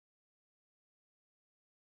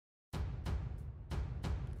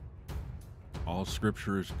All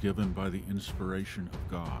Scripture is given by the inspiration of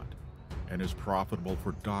God, and is profitable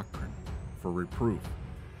for doctrine, for reproof,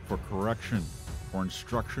 for correction, for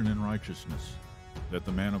instruction in righteousness, that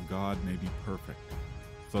the man of God may be perfect,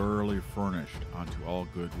 thoroughly furnished unto all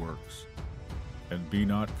good works. And be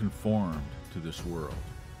not conformed to this world,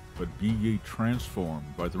 but be ye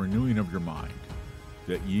transformed by the renewing of your mind,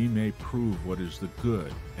 that ye may prove what is the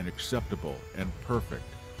good and acceptable and perfect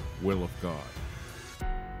will of God.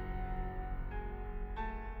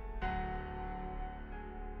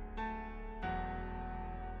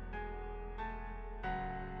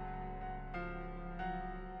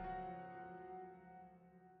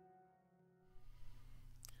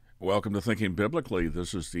 Welcome to Thinking Biblically.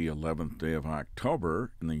 This is the 11th day of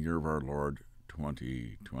October in the year of our Lord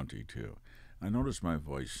 2022. I notice my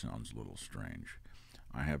voice sounds a little strange.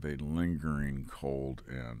 I have a lingering cold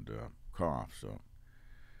and cough, so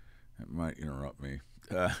it might interrupt me.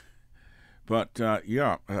 Today,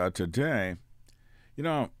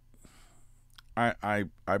 I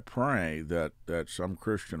pray that some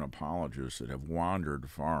Christian apologists that have wandered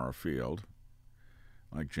far afield,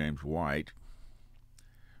 like James White,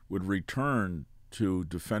 would return to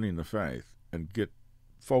defending the faith and get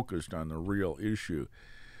focused on the real issue.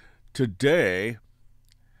 Today,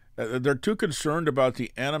 they're too concerned about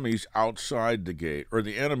the enemies outside the gate or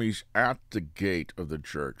the enemies at the gate of the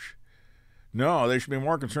church. No, they should be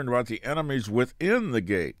more concerned about the enemies within the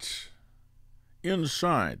gates,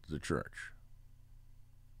 inside the church,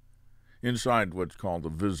 inside what's called the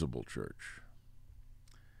visible church.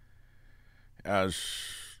 As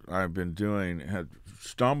I've been doing, had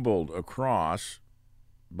stumbled across,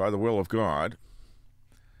 by the will of God,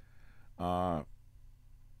 the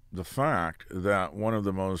fact that one of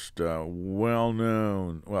the most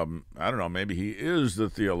well-known, I don't know, maybe he is the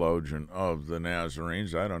theologian of the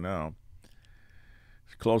Nazarenes, I don't know,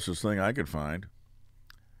 the closest thing I could find,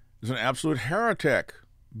 is an absolute heretic,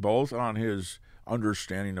 both on his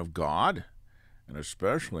understanding of God and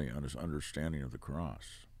especially on his understanding of the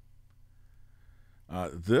cross.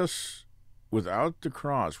 This, without the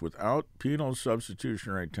cross, without penal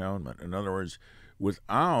substitutionary atonement, in other words,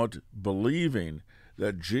 without believing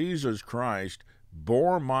that Jesus Christ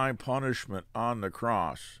bore my punishment on the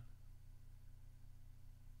cross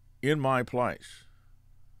in my place,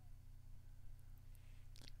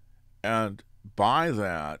 and by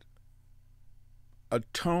that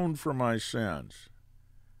atoned for my sins,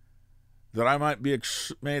 that I might be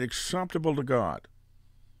made acceptable to God,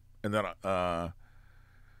 and that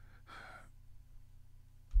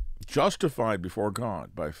justified before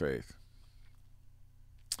God by faith.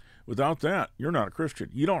 Without that, you're not a Christian.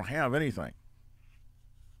 You don't have anything.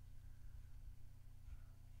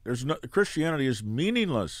 Christianity is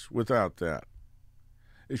meaningless without that.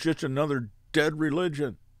 It's just another dead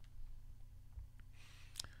religion.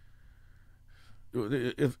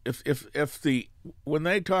 When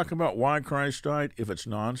they talk about why Christ died, if it's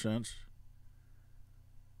nonsense,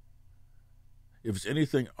 if it's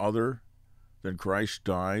anything other than Christ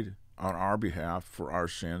died on our behalf for our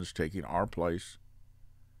sins, taking our place,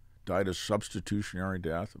 died a substitutionary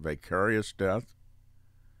death, vicarious death,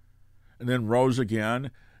 and then rose again,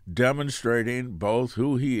 demonstrating both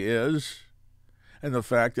who he is and the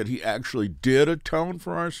fact that he actually did atone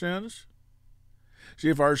for our sins. See,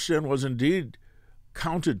 if our sin was indeed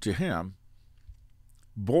counted to him,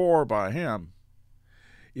 bore by him,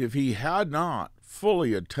 if he had not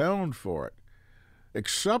fully atoned for it,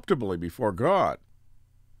 acceptably before God,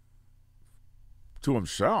 to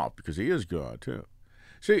himself, because he is God too.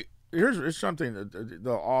 See, here's something that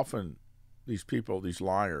they'll often, these people, these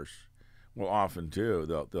liars, will often do.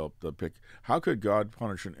 They'll pick, how could God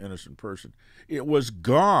punish an innocent person? It was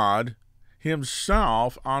God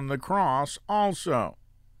himself on the cross also.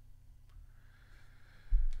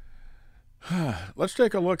 Let's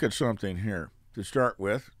take a look at something here. To start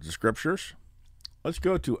with, the Scriptures. Let's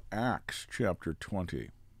go to Acts chapter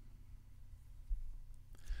 20.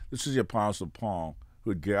 This is the Apostle Paul,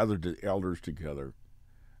 who had gathered the elders together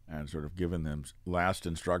and sort of given them last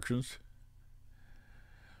instructions.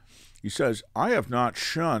 He says, I have not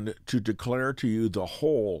shunned to declare to you the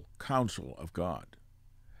whole counsel of God.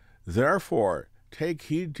 Therefore, take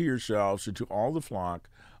heed to yourselves and to all the flock,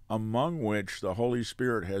 among which the Holy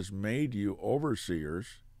Spirit has made you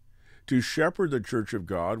overseers, to shepherd the church of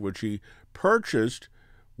God, which he purchased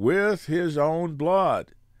with his own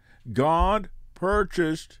blood. God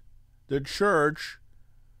purchased the church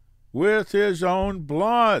with his own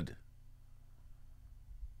blood.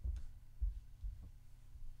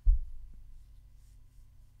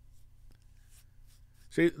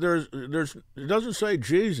 See, it doesn't say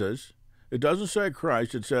Jesus, it doesn't say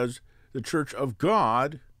Christ, it says the church of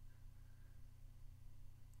God,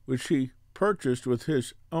 which he purchased with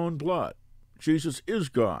his own blood. Jesus is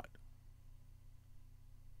God.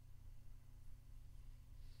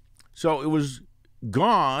 So it was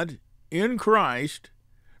God in Christ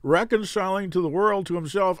reconciling to the world to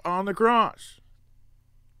himself on the cross.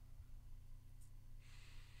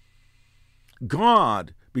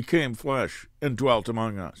 God became flesh and dwelt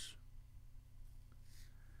among us.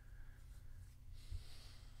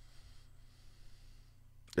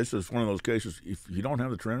 This is one of those cases, if you don't have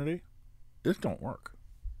the Trinity, this don't work.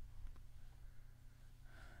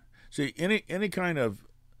 See, any kind of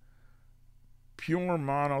pure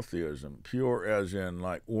monotheism, pure as in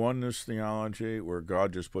like oneness theology, where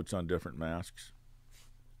God just puts on different masks,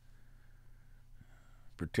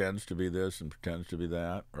 pretends to be this and pretends to be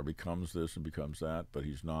that, or becomes this and becomes that, but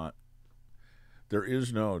he's not. There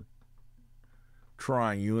is no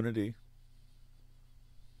triunity. It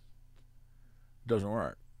doesn't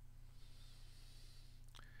work.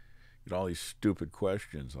 Get all these stupid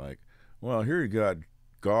questions like, well, here you got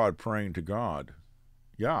God praying to God.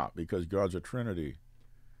 Yeah, because God's a Trinity.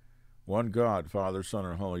 One God, Father, Son,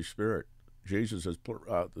 and Holy Spirit. Jesus is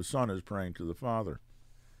the Son is praying to the Father.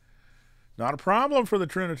 Not a problem for the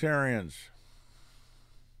Trinitarians.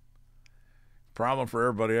 Problem for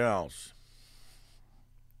everybody else.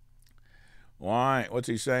 Why? What's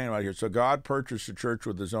he saying right here? So God purchased the church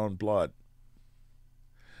with his own blood.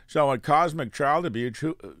 So in cosmic child abuse,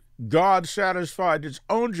 God satisfied his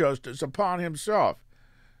own justice upon himself.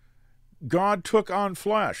 God took on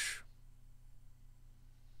flesh,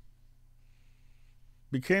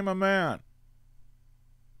 became a man.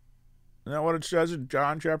 Isn't that what it says in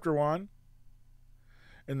John chapter 1?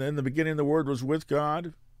 And then in the beginning the Word was with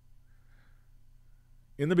God.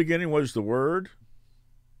 In the beginning was the Word,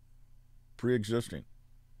 pre-existing.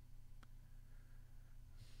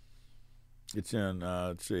 It's in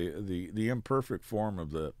the imperfect form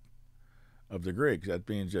of the Greek. That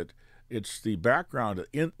means that it's the background.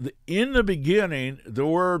 In the beginning, the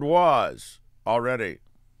Word was already.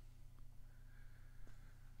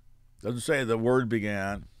 Doesn't say the Word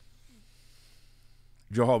began.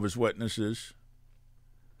 Jehovah's Witnesses.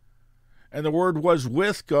 And the Word was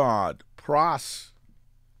with God, pros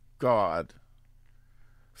God.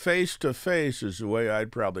 Face to face is the way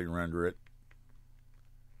I'd probably render it.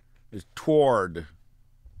 Is toward.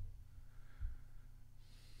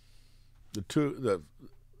 The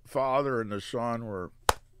Father and the Son were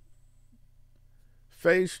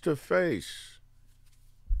face to face.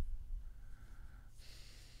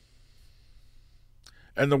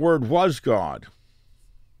 And the Word was God.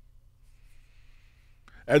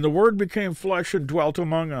 And the Word became flesh and dwelt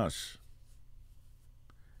among us.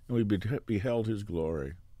 And we beheld his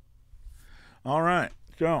glory. All right,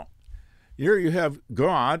 so here you have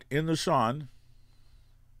God in the Son,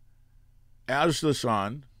 as the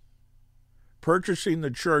Son, purchasing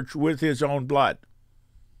the church with his own blood.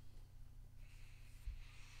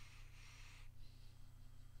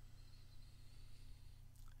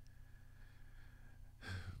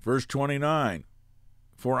 Verse 29,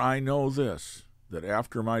 for I know this, that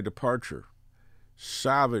after my departure,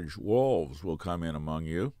 savage wolves will come in among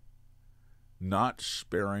you, not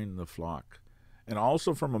sparing the flock. And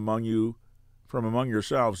also from among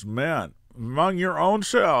yourselves, men, among your own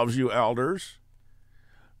selves, you elders,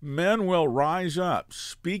 men will rise up,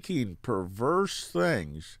 speaking perverse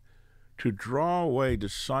things, to draw away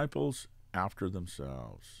disciples after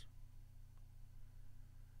themselves.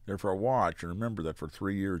 Therefore watch, and remember that for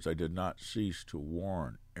 3 years I did not cease to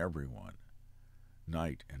warn everyone,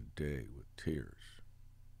 night and day with tears.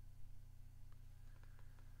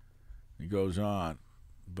 He goes on,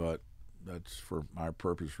 but that's for my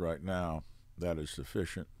purpose right now. That is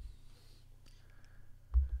sufficient.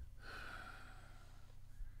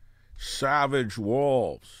 Savage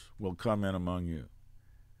wolves will come in among you,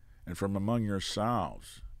 and from among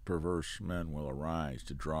yourselves perverse men will arise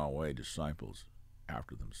to draw away disciples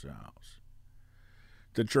after themselves.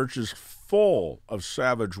 The church is full of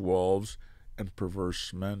savage wolves and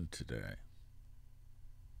perverse men today.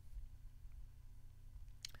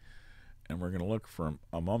 And we're going to look for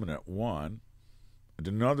a moment at one,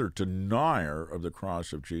 another denier of the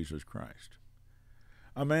cross of Jesus Christ.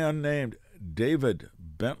 A man named David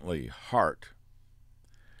Bentley Hart.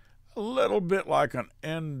 A little bit like an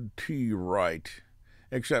N.T. Wright,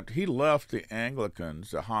 except he left the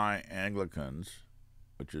Anglicans, the high Anglicans,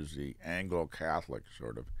 which is the Anglo-Catholic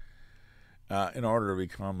sort of, in order to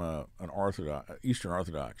become an Eastern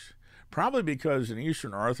Orthodox. Probably because in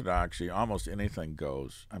Eastern Orthodoxy, almost anything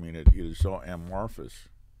goes. I mean, it is so amorphous.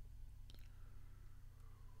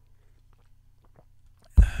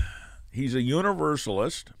 He's a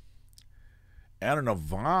universalist and an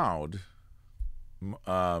avowed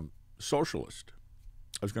socialist.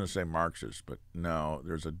 I was going to say Marxist, but no,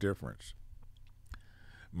 there's a difference.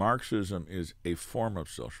 Marxism is a form of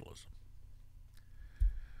socialism.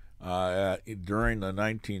 During the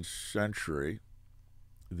 19th century,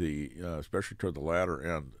 especially toward the latter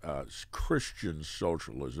end, Christian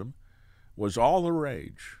socialism was all the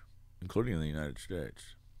rage, including in the United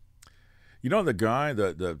States. You know the guy,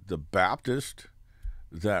 the Baptist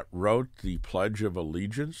that wrote the Pledge of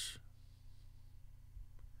Allegiance?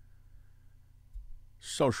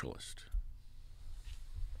 Socialist.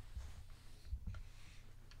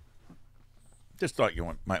 Just thought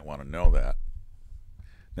you might want to know that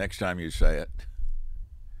next time you say it.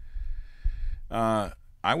 I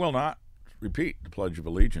will not repeat the Pledge of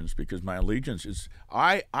Allegiance because my allegiance is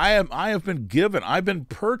I have been given, I've been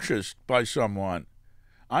purchased by someone.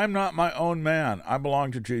 I am not my own man. I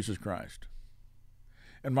belong to Jesus Christ.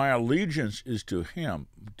 And my allegiance is to him,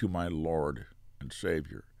 to my Lord and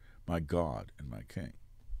Savior, my God and my King.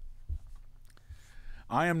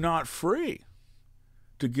 I am not free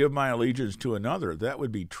to give my allegiance to another. That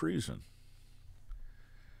would be treason.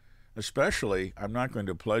 Especially, I'm not going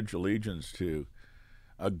to pledge allegiance to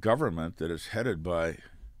a government that is headed by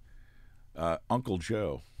Uncle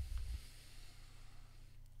Joe.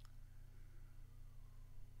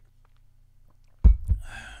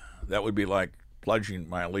 That would be like pledging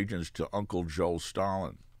my allegiance to Uncle Joe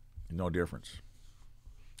Stalin. No difference.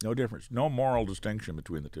 No difference. No moral distinction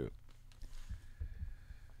between the two.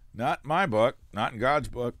 Not in my book, not in God's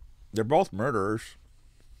book. They're both murderers,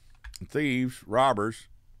 thieves, robbers,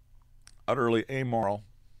 utterly amoral.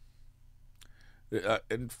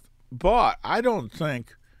 But I don't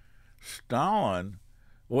think Stalin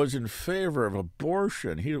was in favor of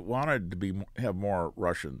abortion. He wanted to have more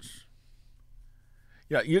Russians.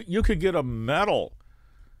 Yeah, you could get a medal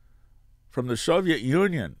from the Soviet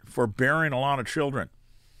Union for bearing a lot of children.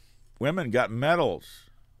 Women got medals.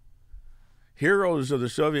 Heroes of the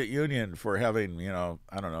Soviet Union for having,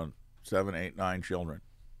 7, 8, 9 children.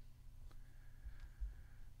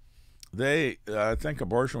 I think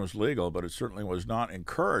abortion was legal, but it certainly was not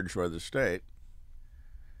encouraged by the state.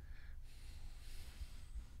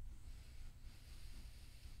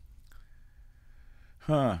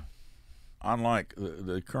 Unlike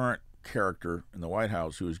the current character in the White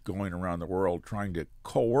House who is going around the world trying to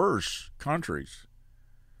coerce countries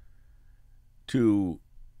to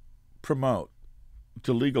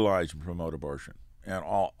legalize and promote abortion and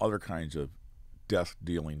all other kinds of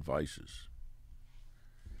death-dealing vices.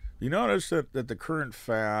 You notice that the current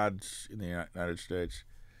fads in the United States,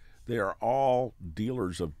 they are all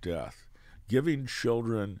dealers of death, giving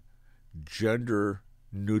children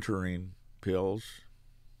gender-neutering pills,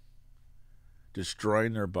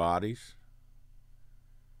 destroying their bodies.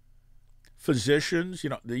 Physicians,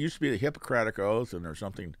 there used to be the Hippocratic Oath, and there's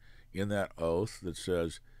something in that oath that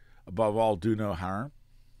says, above all, do no harm.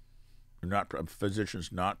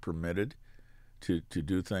 Physicians not permitted to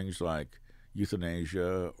do things like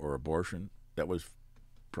euthanasia or abortion. That was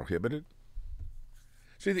prohibited.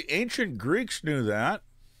 See, the ancient Greeks knew that.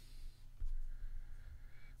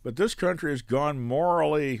 But this country has gone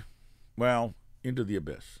morally, into the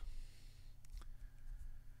abyss.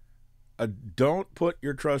 Don't put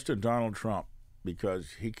your trust in Donald Trump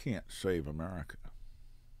because he can't save America.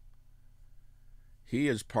 He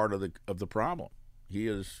is part of the problem. He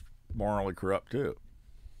is morally corrupt too.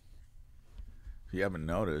 If you haven't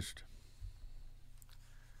noticed,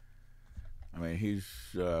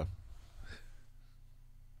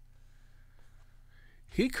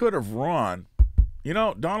 he could have run.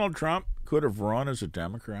 Donald Trump could have run as a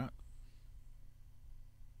Democrat.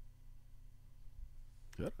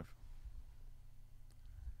 Could have.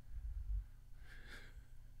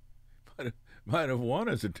 Might have won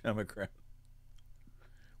as a Democrat.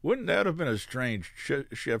 Wouldn't that have been a strange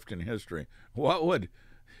shift in history?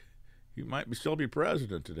 He might still be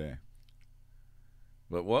president today.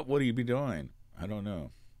 But what would he be doing? I don't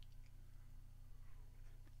know.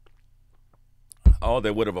 Oh,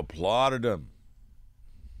 they would have applauded him.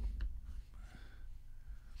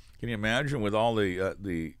 Can you imagine with all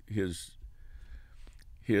his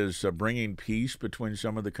bringing peace between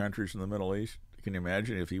some of the countries in the Middle East? Can you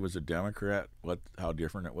imagine if he was a Democrat, how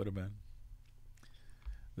different it would have been?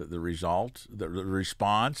 The result, the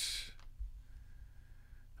response.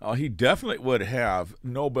 Oh, he definitely would have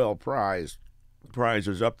Nobel prizes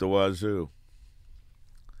up the wazoo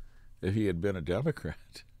if he had been a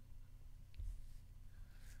Democrat.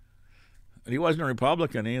 And he wasn't a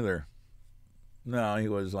Republican either. No, he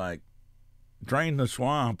was like, drain the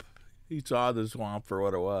swamp. He saw the swamp for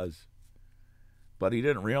what it was. but he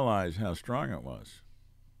didn't realize how strong it was.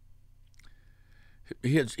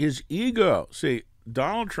 His ego. See,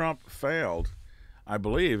 Donald Trump failed, I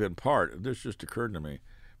believe, in part, this just occurred to me,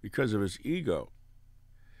 because of his ego.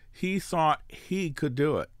 He thought he could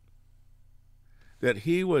do it, that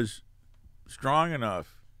he was strong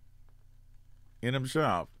enough in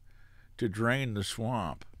himself to drain the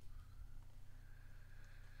swamp.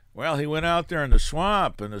 Well, he went out there in the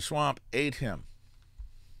swamp, and the swamp ate him.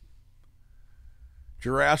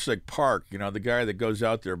 Jurassic Park, the guy that goes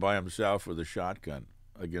out there by himself with a shotgun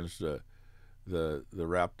against the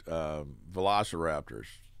velociraptors.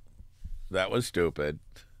 That was stupid.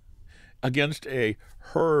 Against a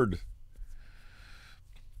herd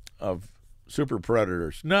of super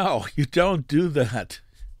predators. No, you don't do that.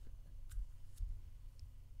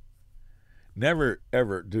 Never,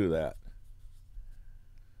 ever do that.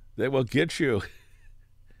 They will get you.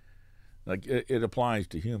 Like, it applies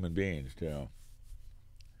to human beings, too.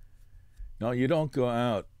 No, you don't go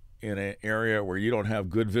out in an area where you don't have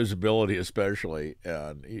good visibility, especially,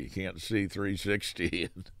 and you can't see 360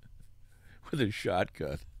 with a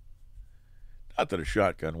shotgun. Not that a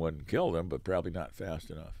shotgun wouldn't kill them, but probably not fast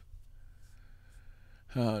enough.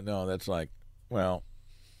 No, that's like, well,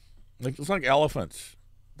 it's like elephants.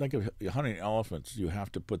 Think of hunting elephants. You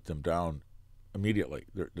have to put them down immediately.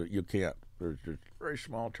 You can't. There's a very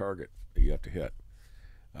small target that you have to hit.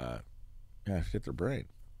 You have to hit their brain.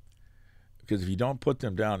 Because if you don't put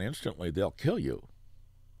them down instantly, they'll kill you.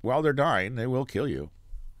 While they're dying, they will kill you.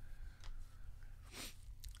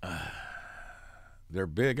 They're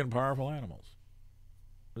big and powerful animals.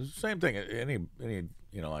 It's the same thing. Any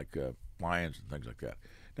like lions and things like that.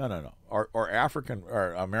 No. Or African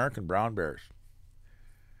or American brown bears,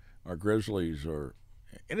 or grizzlies, or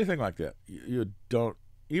anything like that. You don't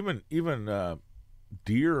even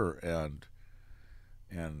deer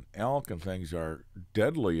and elk and things are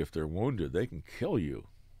deadly if they're wounded. They can kill you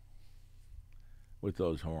with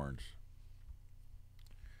those horns.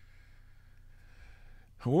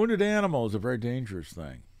 A wounded animal is a very dangerous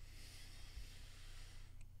thing.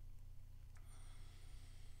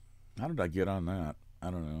 How did I get on that?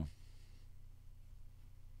 I don't know.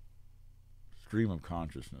 Stream of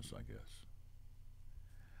consciousness, I guess.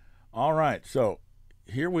 All right, so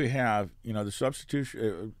here we have, the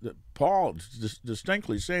substitution. Paul is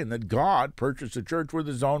distinctly saying that God purchased the church with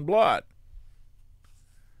his own blood.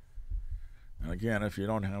 And again, if you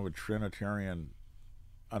don't have a Trinitarian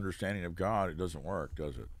understanding of God, it doesn't work,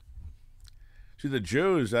 does it? See, the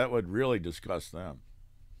Jews, that would really disgust them.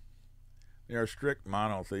 They are strict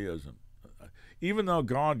monotheism. Even though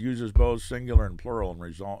God uses both singular and plural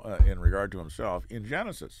in regard to himself in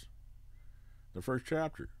Genesis, the first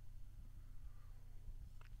chapter.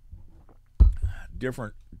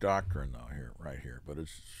 Different doctrine, though, right here. But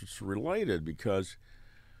it's related because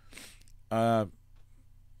in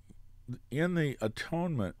the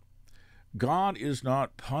atonement, God is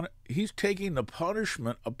not he's taking the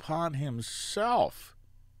punishment upon himself.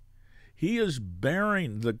 He is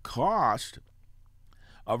bearing the cost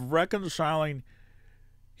of reconciling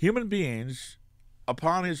human beings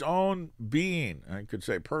upon his own being. I could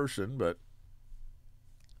say person, but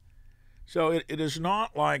so it is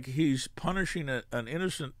not like he's punishing an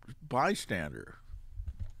innocent bystander.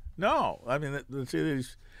 No, I mean,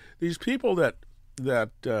 these people that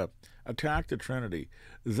attack the Trinity,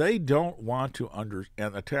 they don't want to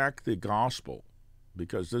and attack the gospel,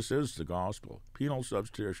 because this is the gospel. Penal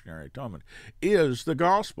substitutionary atonement is the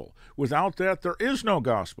gospel. Without that, there is no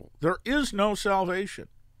gospel. There is no salvation.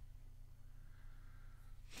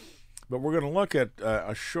 But we're going to look at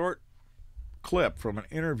a short clip from an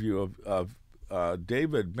interview of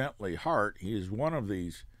David Bentley Hart. He is one of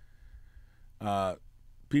these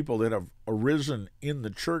people that have arisen in the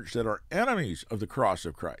church that are enemies of the cross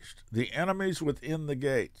of Christ, the enemies within the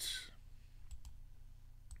gates.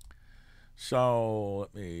 So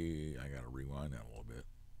I got to rewind that a little bit.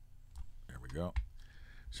 There we go.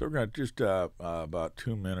 So we're going to just about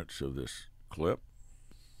 2 minutes of this clip.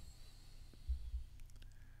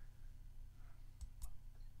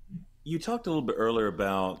 You talked a little bit earlier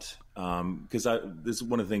about, because this is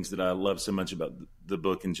one of the things that I love so much about the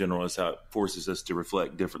book in general, is how it forces us to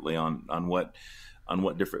reflect differently on what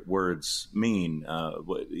different words mean.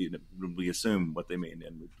 We assume what they mean,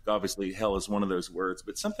 and obviously hell is one of those words.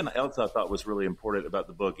 But something else I thought was really important about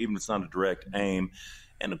the book, even if it's not a direct aim,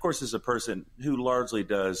 and of course, as a person who largely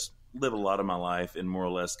does live a lot of my life in more or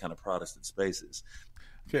less kind of Protestant spaces.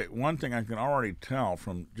 Okay, one thing I can already tell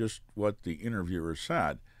from just what the interviewer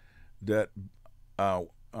said, that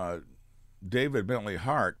David Bentley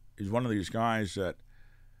Hart is one of these guys that,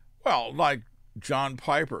 well, like John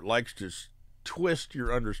Piper, likes to twist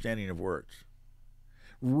your understanding of words,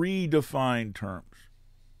 redefine terms.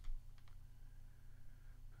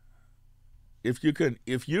 If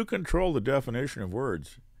you control the definition of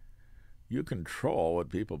words, you control what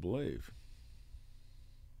people believe.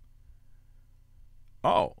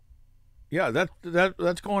 Oh, yeah,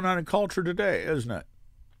 that's going on in culture today, isn't it?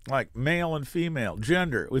 Like male and female,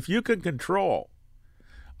 gender. If you can control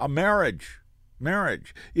a marriage,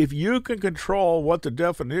 if you can control what the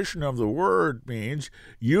definition of the word means,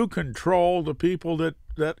 you control the people that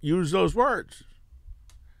use those words.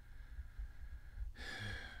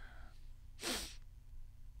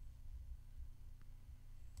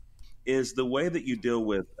 Is the way that you deal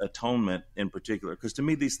with atonement in particular, because to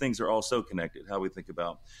me these things are all so connected. How we think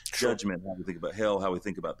about judgment, how we think about hell, how we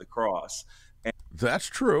think about the cross. That's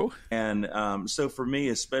true. And so for me,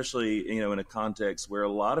 especially, in a context where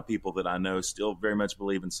a lot of people that I know still very much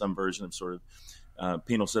believe in some version of sort of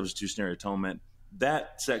penal substitutionary atonement,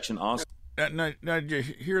 that section also. Now, you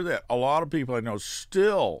hear that? A lot of people I know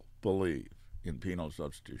still believe in penal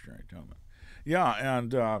substitutionary atonement. Yeah,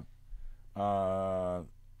 and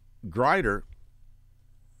Grider,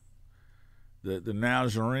 the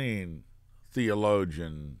Nazarene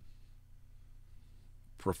theologian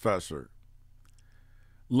professor,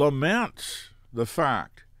 laments the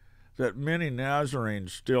fact that many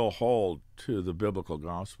Nazarenes still hold to the biblical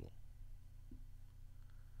gospel.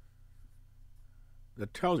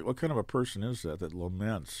 That tells you what kind of a person is that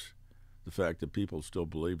laments the fact that people still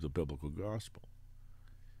believe the biblical gospel.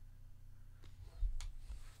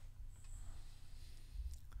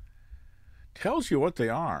 Tells you what they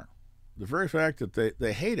are. The very fact that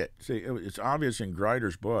they hate it. See, it's obvious in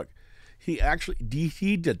Grider's book. He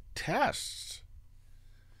detests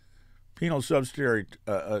penal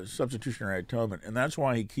substitutionary atonement, and that's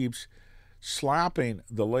why he keeps slapping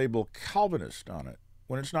the label Calvinist on it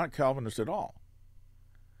when it's not Calvinist at all.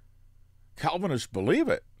 Calvinists believe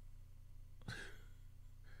it.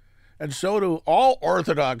 And so do all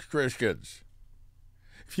Orthodox Christians.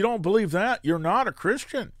 If you don't believe that, you're not a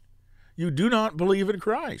Christian. You do not believe in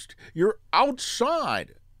Christ. You're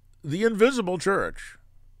outside the invisible church,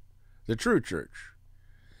 the true church.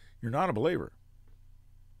 You're not a believer.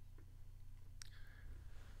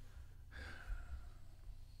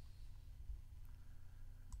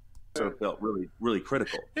 So felt really, really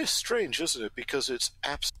critical. It's strange, isn't it? Because it's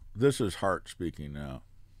This is Hart speaking now.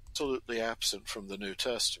 Absolutely absent from the New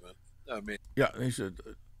Testament. I mean, yeah, he said,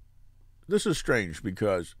 this is strange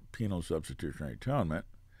because penal substitutionary atonement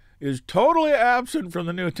is totally absent from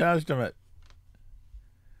the New Testament.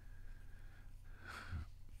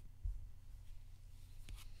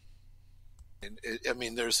 I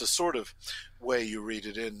mean, there's a sort of way you read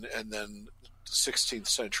it in, and then 16th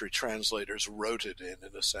century translators wrote it in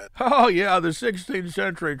a sense. Oh, yeah, the 16th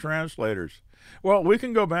century translators. Well, we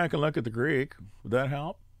can go back and look at the Greek. Would that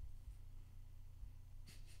help?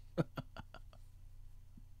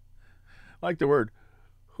 Like the word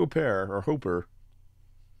huper or hooper,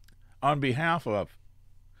 on behalf of.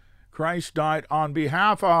 Christ died on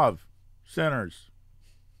behalf of sinners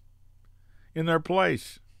in their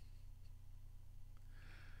place.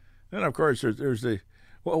 Then, of course, there's the,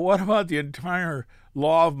 well, what about the entire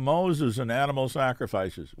law of Moses and animal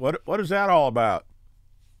sacrifices? What is that all about?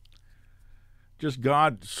 Just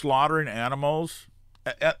God slaughtering animals?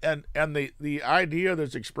 And the idea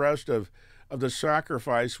that's expressed of the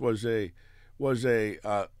sacrifice was a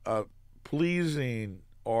pleasing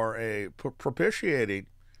or a propitiating,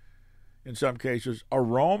 in some cases,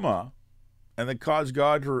 aroma, and that caused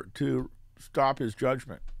God to stop his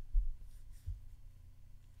judgment.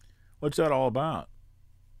 What's that all about?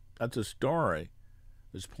 That's a story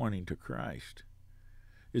that's pointing to Christ.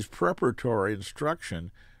 Is preparatory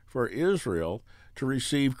instruction for Israel to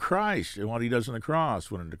receive Christ and what he does on the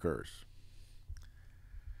cross when it occurs.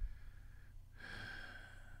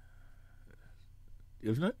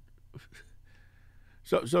 Isn't it?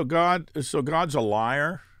 So God's a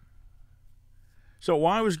liar. So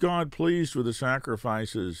why was God pleased with the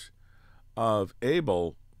sacrifices of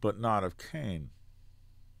Abel but not of Cain?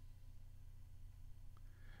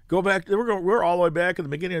 Go back. We're all the way back at the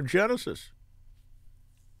beginning of Genesis,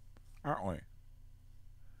 aren't we?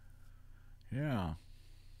 Yeah.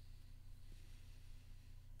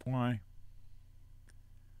 Why?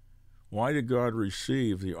 Why did God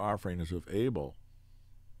receive the offerings of Abel?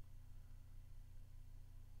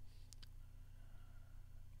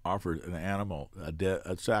 Offered an animal,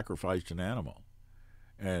 sacrificed an animal,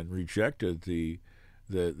 and rejected the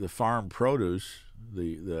farm produce,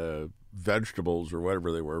 the vegetables or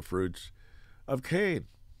whatever they were, fruits of Cain.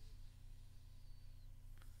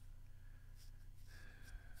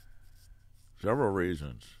 several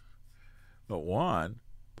reasons. But one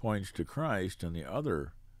points to Christ, and the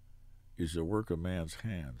other is the work of man's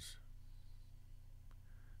hands,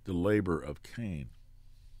 the labor of Cain.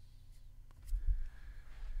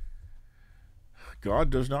 God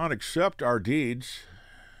does not accept our deeds.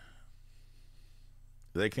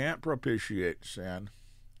 They can't propitiate sin.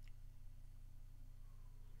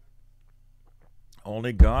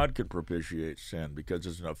 Only God can propitiate sin because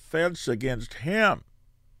it's an offense against Him.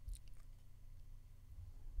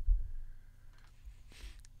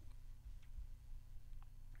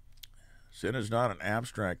 Sin is not an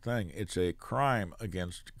abstract thing. It's a crime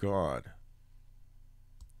against God.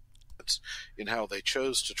 In how they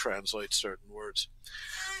chose to translate certain words.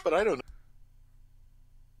 But I don't know.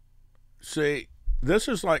 See, this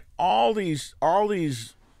is like all these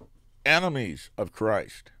enemies of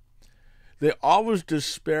Christ. They always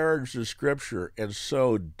disparage the Scripture and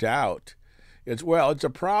sow doubt. It's a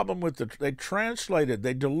problem with they translated,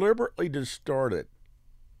 they deliberately distorted.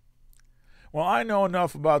 Well, I know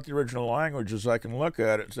enough about the original language as I can look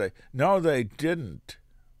at it and say, no, they didn't.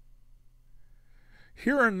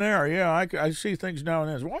 Here and there, yeah, I see things now and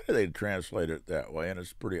then. Why do they translate it that way? And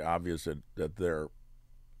it's pretty obvious that their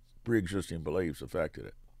pre-existing beliefs affected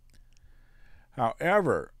it.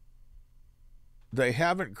 However, they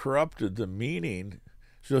haven't corrupted the meaning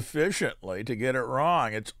sufficiently to get it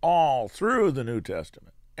wrong. It's all through the New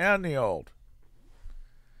Testament and the Old.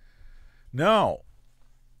 No,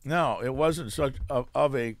 it wasn't such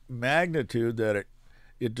of a magnitude that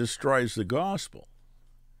it destroys the gospel.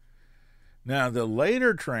 Now, the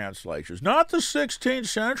later translations, not the 16th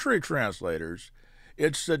century translators,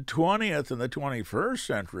 it's the 20th and the 21st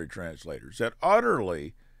century translators that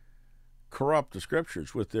utterly corrupt the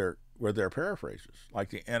Scriptures with their paraphrases, like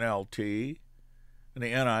the NLT and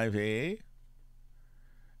the NIV.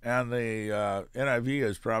 And the NIV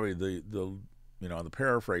is probably the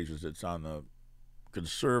paraphrases that's on the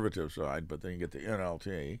conservative side, but then you get the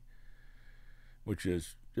NLT, which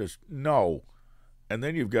is just no. And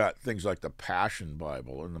then you've got things like the Passion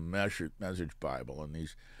Bible and the Message Bible and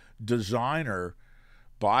these designer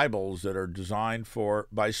Bibles that are designed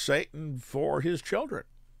by Satan for his children.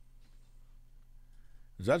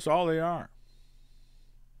 That's all they are.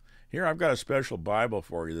 Here, I've got a special Bible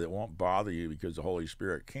for you that won't bother you because the Holy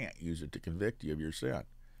Spirit can't use it to convict you of your sin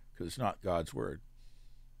because it's not God's Word.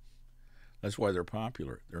 That's why they're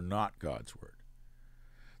popular. They're not God's Word.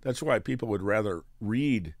 That's why people would rather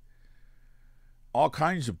read all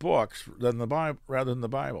kinds of books rather than the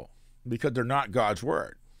Bible, because they're not God's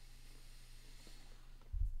Word.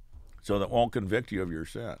 So that won't convict you of your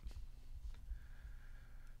sin.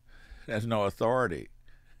 It has no authority.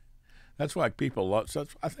 That's why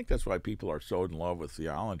I think that's why people are so in love with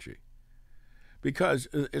theology, because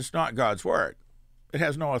it's not God's Word. It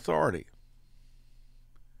has no authority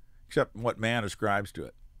except what man ascribes to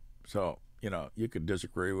it. So, you could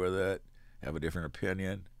disagree with it, have a different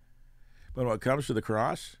opinion. But when it comes to the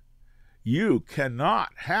cross, you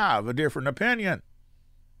cannot have a different opinion.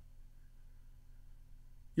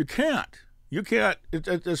 You can't.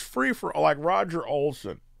 It's free for, like Roger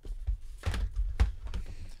Olson.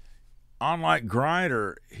 Unlike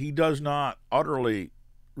Grider, he does not utterly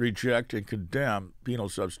reject and condemn penal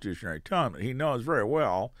substitutionary atonement. He knows very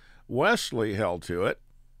well Wesley held to it,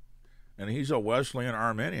 and he's a Wesleyan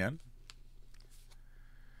Arminian.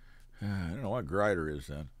 I don't know what Grider is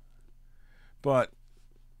then. But,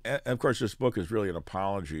 of course, this book is really an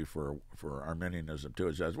apology for Arminianism, too.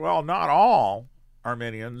 It says, well, not all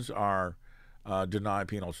Arminians deny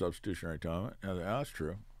penal substitutionary atonement. And that's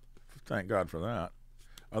true. Thank God for that.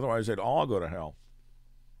 Otherwise, they'd all go to hell.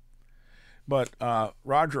 But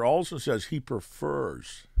Roger Olson says he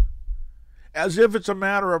prefers, as if it's a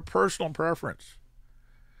matter of personal preference,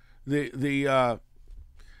 the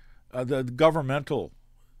governmental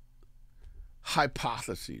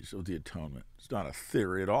hypotheses of the atonement. It's not a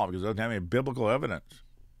theory at all because it doesn't have any biblical evidence.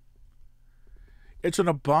 It's an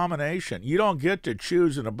abomination. You don't get to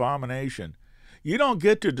choose an abomination. You don't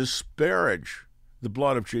get to disparage the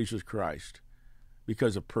blood of Jesus Christ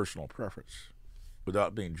because of personal preference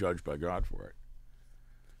without being judged by God for it.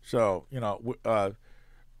 So,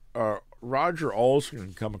 Roger Olson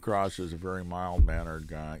can come across as a very mild-mannered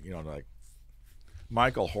guy, like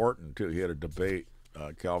Michael Horton, too. He had a debate,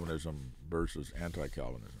 Calvinism versus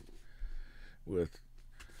anti-Calvinism.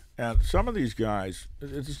 And some of these guys,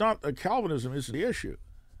 it's not, Calvinism isn't the issue.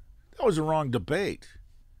 That was the wrong debate.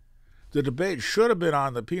 The debate should have been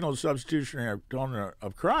on the penal substitutionary atonement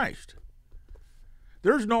of Christ.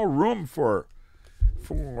 There's no room for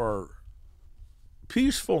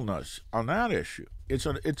peacefulness on that issue. It's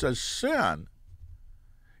a sin.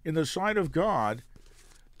 in the sight of God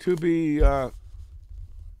to be, they're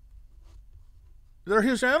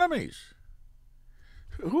his enemies.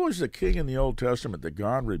 Who was the king in the Old Testament that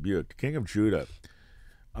God rebuked? The king of Judah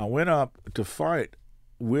went up to fight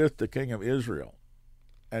with the king of Israel,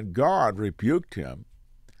 and God rebuked him,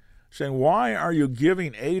 saying, "Why are you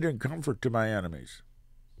giving aid and comfort to my enemies?"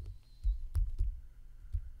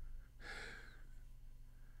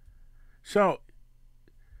 So,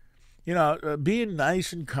 being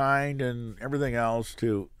nice and kind and everything else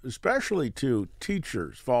especially to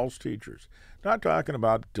teachers, false teachers, not talking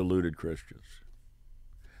about deluded Christians.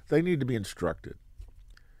 They need to be instructed.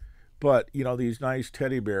 But, these nice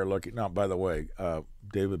teddy bear looking, now, by the way,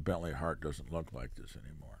 David Bentley Hart doesn't look like this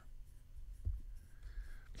anymore.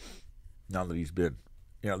 Now that he's been,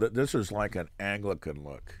 this is like an Anglican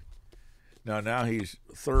look. Now he's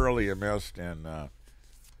thoroughly immersed in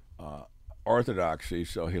Orthodoxy,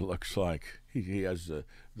 so he looks like he has the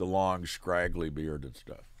long, scraggly beard and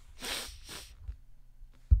stuff.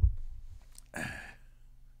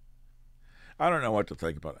 I don't know what to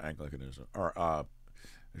think about Anglicanism or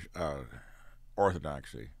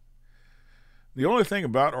Orthodoxy. The only thing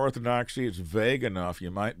about Orthodoxy, it's vague enough you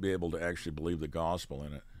might be able to actually believe the gospel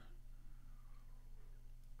in it.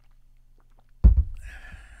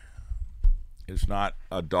 It's not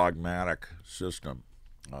a dogmatic system,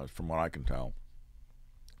 from what I can tell,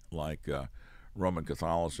 like Roman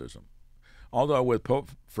Catholicism. Although with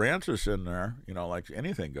Pope Francis in there, like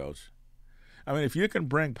anything goes. I mean, if you can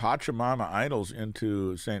bring Pachamama idols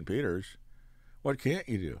into St. Peter's, what can't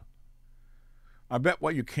you do? I bet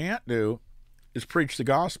what you can't do is preach the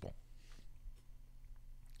gospel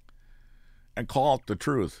and call it the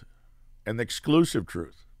truth and the exclusive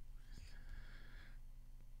truth.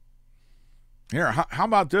 Here, how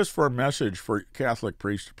about this for a message for Catholic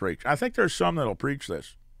priests to preach? I think there's some that'll preach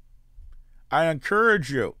this. I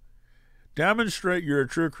encourage you, demonstrate you're a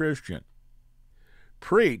true Christian.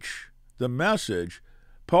 Preach the message,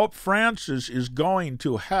 Pope Francis is going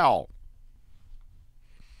to hell.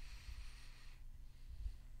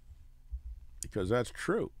 Because that's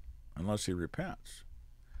true, unless he repents.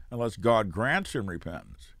 Unless God grants him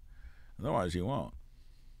repentance. Otherwise, he won't.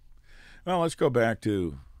 Well, let's go back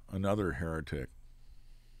to another heretic.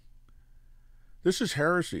 This is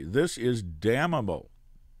heresy. This is damnable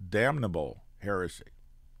heresy.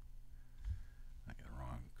 I got the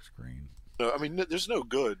wrong screen. No, I mean, there's no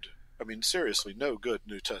good. I mean, seriously, no good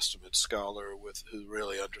New Testament scholar who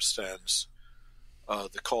really understands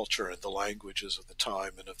the culture and the languages of the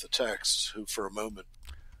time and of the texts, who for a moment...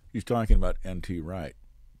 He's talking about N.T. Wright,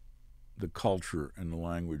 the culture and the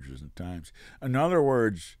languages and times. In other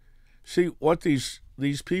words, see, what these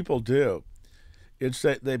people do, it's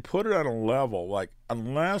that they put it on a level, like,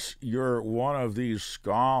 unless you're one of these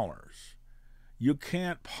scholars, you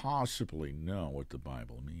can't possibly know what the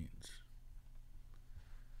Bible means.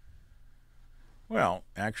 Well,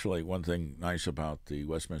 actually, one thing nice about the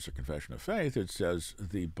Westminster Confession of Faith, it says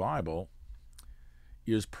the Bible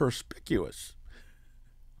is perspicuous,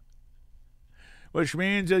 which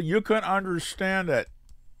means that you can understand it.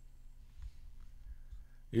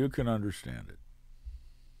 You can understand it.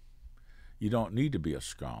 You don't need to be a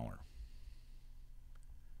scholar.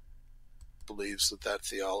 Believes that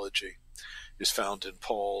theology is found in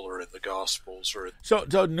Paul or in the Gospels or... So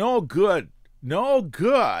no good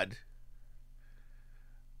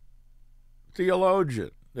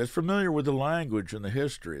theologian that's familiar with the language and the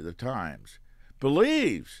history of the times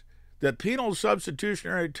believes that penal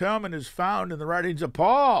substitutionary atonement is found in the writings of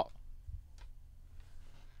Paul.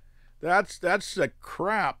 That's the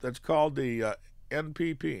crap that's called the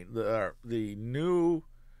NPP, the New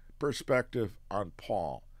Perspective on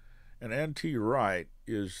Paul. And N.T. Wright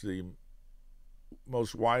is the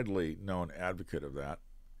most widely known advocate of that.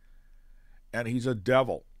 And he's a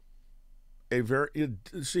devil.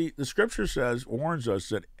 See, the scripture warns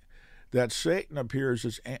us that Satan appears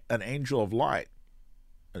as an angel of light,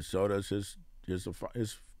 and so does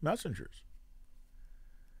his messengers,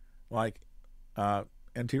 like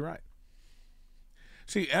N.T. Wright.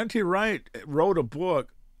 See, N.T. Wright wrote a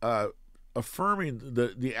book affirming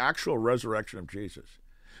the actual resurrection of Jesus.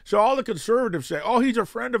 So all the conservatives say, "Oh, he's a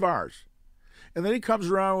friend of ours," and then he comes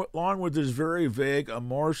along with this very vague,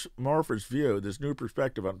 amorphous view, this new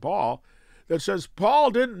perspective on Paul, that says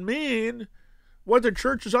Paul didn't mean what the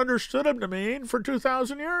church has understood him to mean for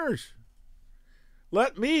 2,000 years.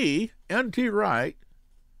 Let me, N.T. Wright,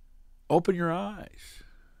 open your eyes.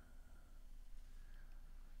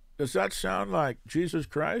 Does that sound like Jesus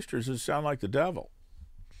Christ, or does it sound like the devil?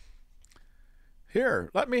 Here,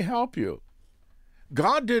 let me help you.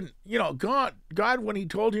 God didn't, God, when he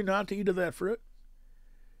told you not to eat of that fruit,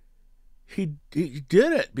 He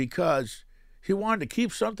did it because he wanted to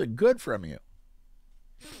keep something good from you.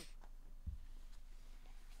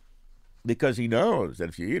 Because he knows that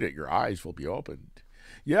if you eat it, your eyes will be opened.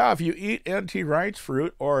 Yeah, if you eat N.T. Wright's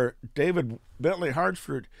fruit or David Bentley Hart's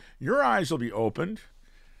fruit, your eyes will be opened,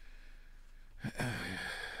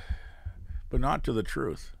 but not to the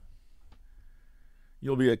truth.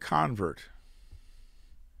 You'll be a convert,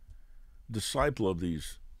 disciple of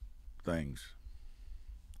these things.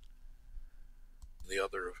 The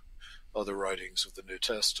other writings of the New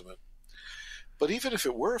Testament. But even if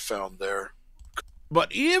it were found there,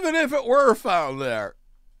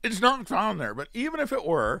 it's not found there, but even if it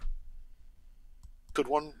were, could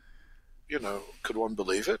one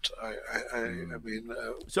believe it? I mean,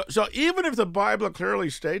 so even if the Bible clearly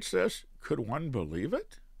states this, could one believe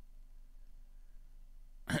it?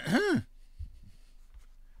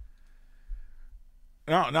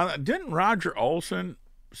 Now, didn't Roger Olson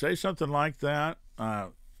say something like that?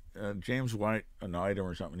 James White annoyed him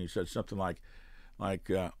or something. He said something like, I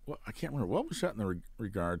can't remember, what was that in the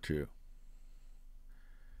regard to?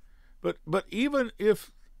 But even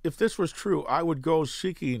if this was true, I would go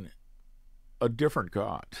seeking a different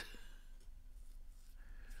God.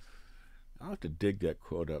 I'll have to dig that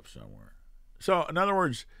quote up somewhere. So, in other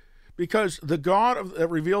words, because the God that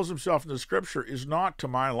reveals himself in the Scripture is not to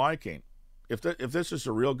my liking. If this is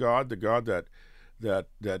a real God, the God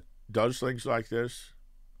that does things like this,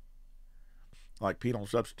 like penal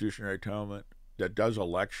substitutionary atonement, that does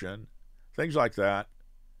election, things like that,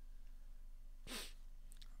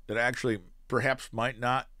 that actually perhaps might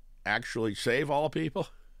not actually save all people.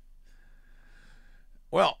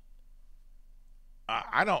 Well,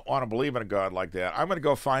 I don't want to believe in a God like that. I'm going to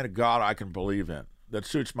go find a God I can believe in that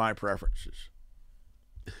suits my preferences.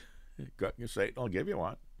 Satan will give you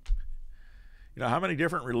one. You know, how many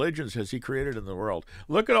different religions has he created in the world?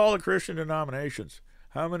 Look at all the Christian denominations.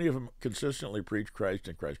 How many of them consistently preach Christ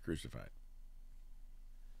and Christ crucified?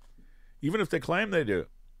 Even if they claim they do.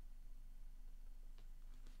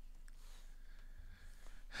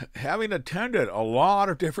 Having attended a lot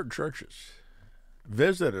of different churches,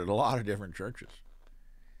 visited a lot of different churches,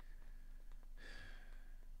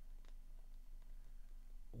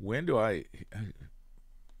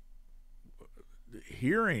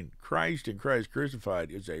 hearing Christ and Christ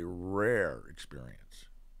crucified is a rare experience.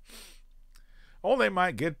 Oh, they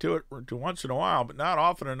might get to it once in a while, but not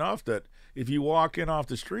often enough that if you walk in off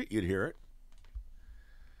the street, you'd hear it.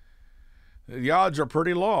 The odds are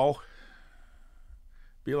pretty low.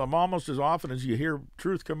 Be almost as often as you hear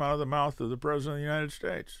truth come out of the mouth of the President of the United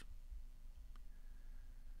States.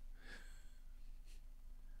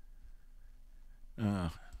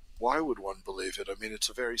 Why would one believe it? I mean, it's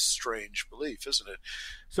a very strange belief, isn't it?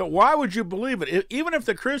 So why would you believe it? Even if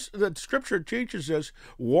the Scripture teaches this,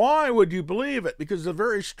 why would you believe it? Because it's a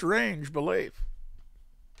very strange belief.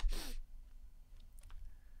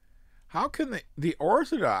 How can the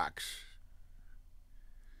Orthodox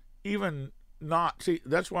even not see?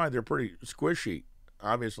 That's why they're pretty squishy,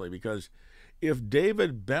 obviously, because if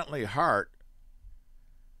David Bentley Hart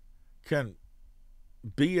can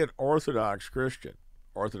be an Orthodox Christian,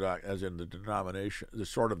 Orthodox as in the denomination,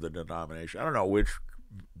 the denomination, I don't know which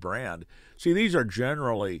brand. See, these are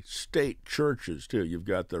generally state churches too. You've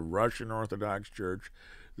got the Russian Orthodox Church,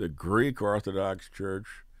 the Greek Orthodox Church,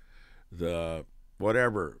 the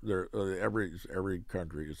whatever. Every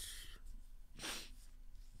country is.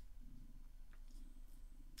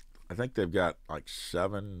 I think they've got like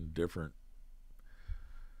 7 different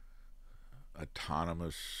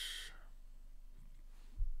autonomous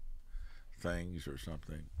things or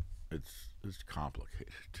something. It's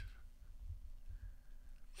complicated.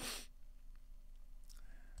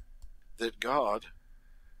 That God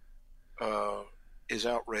is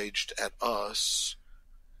outraged at us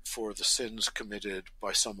for the sins committed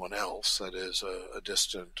by someone else, that is a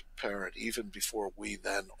distant parent, even before we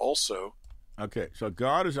then also. Okay, so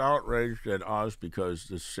God is outraged at us because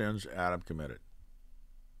the sins Adam committed.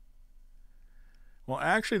 Well,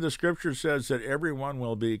 actually, the Scripture says that everyone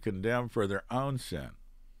will be condemned for their own sin.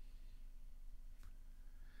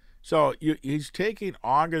 So he's taking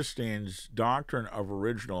Augustine's doctrine of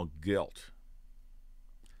original guilt.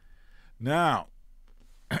 Now,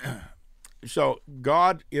 so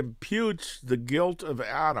God imputes the guilt of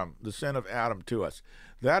Adam, the sin of Adam, to us.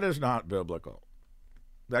 That is not biblical.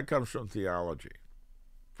 That comes from theology,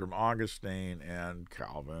 from Augustine and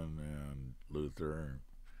Calvin and Luther.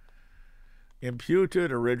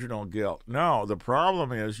 Imputed original guilt. No, the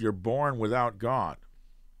problem is you're born without God.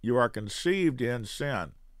 You are conceived in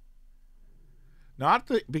sin. Not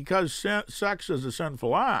because sex is a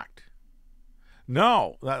sinful act.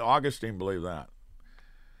 No, that Augustine believed that.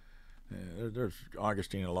 There's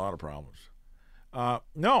Augustine a lot of problems.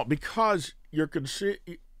 No, because you're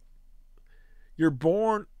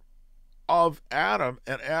born of Adam,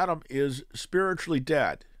 and Adam is spiritually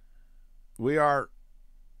dead. We are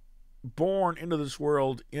born into this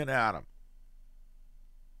world in Adam.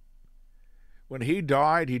 When he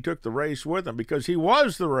died, he took the race with him because he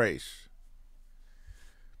was the race.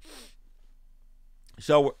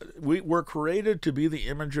 So we're created to be the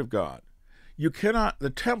image of God. You cannot, the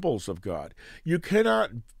temples of God, you cannot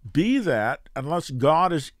be that unless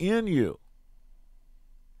God is in you.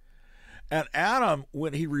 And Adam,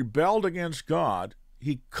 when he rebelled against God,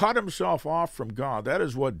 he cut himself off from God. That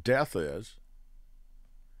is what death is.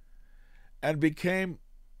 And became,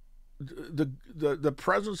 the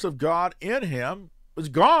presence of God in him was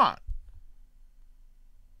gone.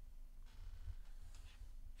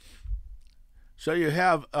 So you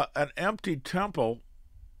have an empty temple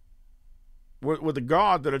with the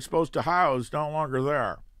God that it's supposed to house no longer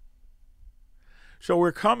there. So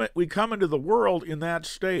we come into the world in that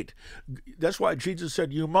state. That's why Jesus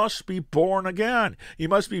said, you must be born again. You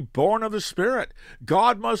must be born of the Spirit.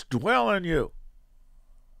 God must dwell in you.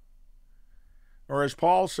 Or as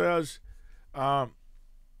Paul says,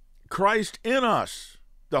 Christ in us,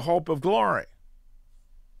 the hope of glory.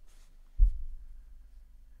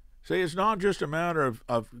 See, it's not just a matter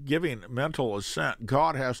of giving mental assent.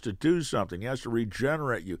 God has to do something. He has to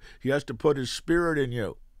regenerate you. He has to put his Spirit in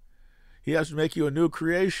you. He has to make you a new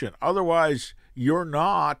creation. Otherwise, you're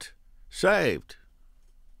not saved.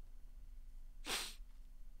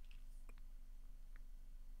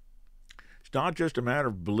 It's not just a matter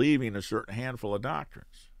of believing a certain handful of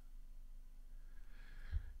doctrines.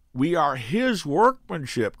 We are his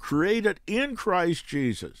workmanship, created in Christ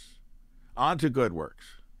Jesus, unto good works.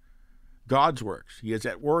 God's works. He is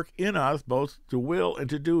at work in us both to will and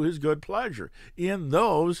to do his good pleasure in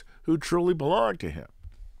those who truly belong to him.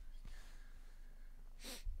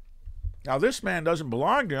 Now, this man doesn't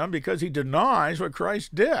belong to him because he denies what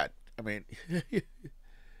Christ did. I mean,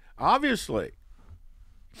 obviously.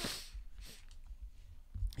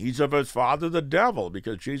 He's of his father, the devil,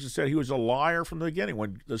 because Jesus said he was a liar from the beginning.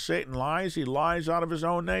 When Satan lies, he lies out of his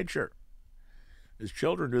own nature. His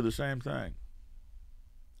children do the same thing.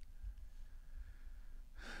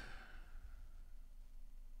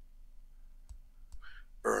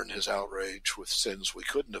 Earn his outrage with sins we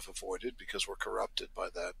couldn't have avoided because we're corrupted by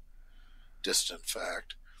that distant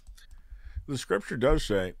fact. The scripture does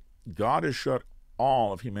say God has shut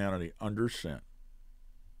all of humanity under sin.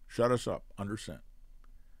 Shut us up under sin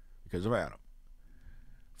because of Adam.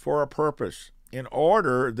 For a purpose, in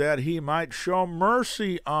order that he might show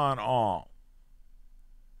mercy on all.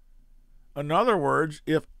 In other words,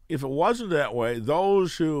 if it wasn't that way,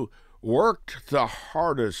 those who worked the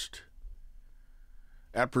hardest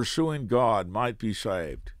at pursuing God might be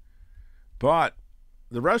saved. But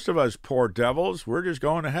the rest of us poor devils, we're just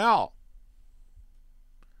going to hell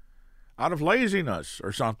out of laziness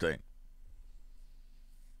or something.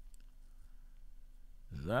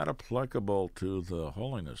 Is that applicable to the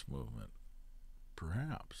holiness movement?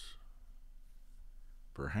 Perhaps.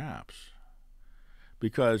 Perhaps.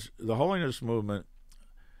 Because the holiness movement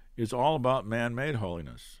is all about man-made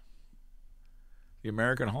holiness. The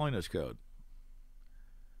American Holiness Code.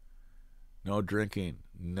 No drinking,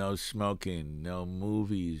 no smoking, no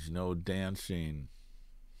movies, no dancing,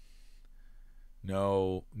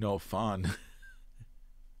 no fun.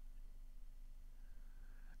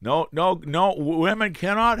 No, women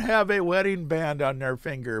cannot have a wedding band on their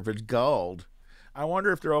finger if it's gold. I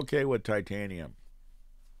wonder if they're okay with titanium.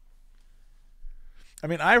 I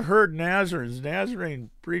mean, I've heard Nazarene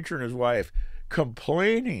preacher and his wife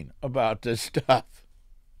complaining about this stuff.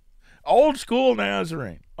 Old school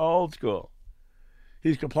Nazarene, old school.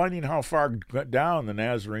 He's complaining how far down the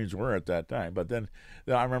Nazarenes were at that time. But then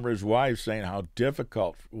I remember his wife saying how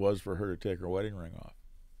difficult it was for her to take her wedding ring off.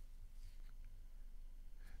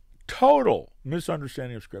 Total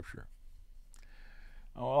misunderstanding of Scripture.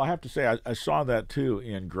 Well, I have to say, I saw that too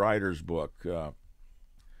in Grider's book.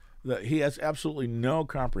 That he has absolutely no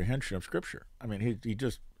comprehension of Scripture. I mean, he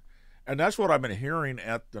just, and that's what I've been hearing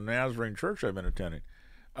at the Nazarene church I've been attending.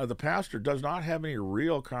 The pastor does not have any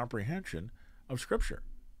real comprehension of Scripture.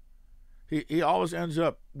 He always ends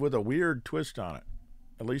up with a weird twist on it,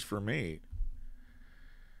 at least for me,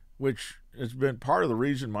 which has been part of the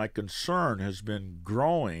reason my concern has been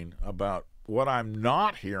growing about what I'm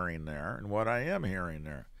not hearing there and what I am hearing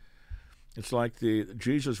there. It's like the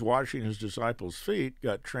Jesus washing his disciples' feet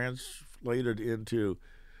got translated into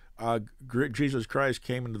Jesus Christ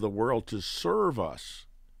came into the world to serve us.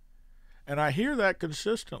 And I hear that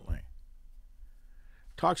consistently.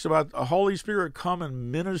 Talks about the Holy Spirit come and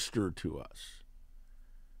minister to us.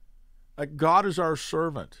 Like God is our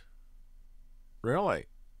servant. Really?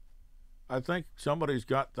 I think somebody's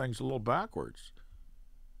got things a little backwards.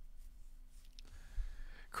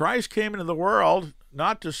 Christ came into the world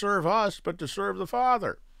not to serve us, but to serve the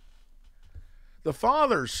Father. The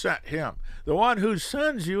Father sent him. The one who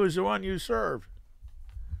sends you is the one you serve.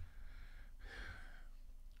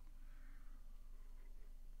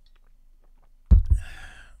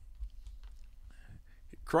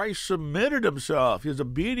 Christ submitted himself. His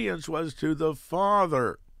obedience was to the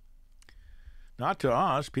Father, not to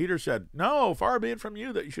us. Peter said, "No, far be it from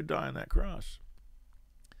you that you should die on that cross."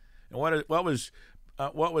 And what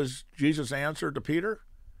was Jesus' answer to Peter?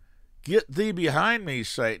 "Get thee behind me,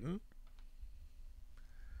 Satan."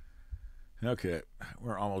 Okay,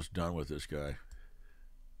 we're almost done with this guy.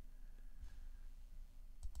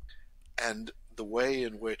 And the way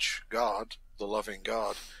in which God, the loving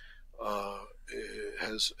God,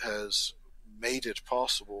 has made it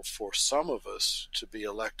possible for some of us to be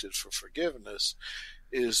elected for forgiveness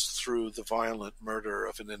is through the violent murder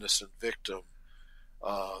of an innocent victim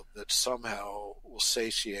that somehow will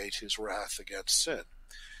satiate his wrath against sin.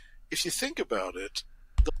 If you think about it,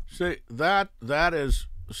 see, that is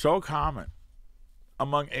so common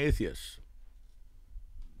among atheists.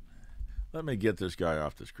 Let me get this guy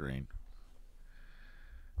off the screen.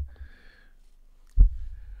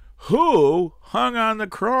 Who hung on the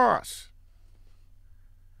cross?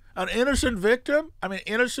 An innocent victim? I mean,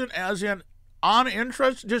 innocent as in on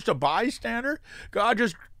interest, just a bystander? God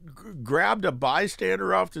just grabbed a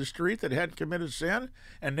bystander off the street that hadn't committed sin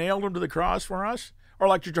and nailed him to the cross for us? Or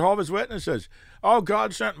like the Jehovah's Witnesses, oh,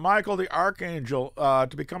 God sent Michael the archangel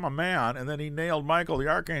to become a man, and then he nailed Michael the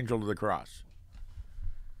archangel to the cross.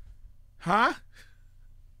 Huh?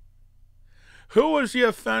 Who was the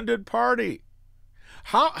offended party?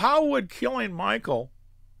 How would killing Michael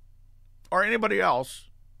or anybody else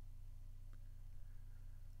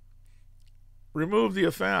remove the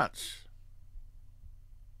offense?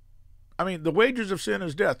 I mean, the wages of sin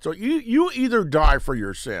is death. So you either die for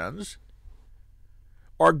your sins,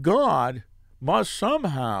 or God must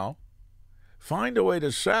somehow find a way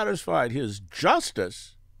to satisfy his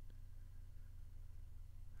justice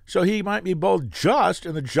so he might be both just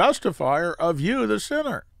and the justifier of you, the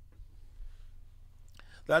sinner.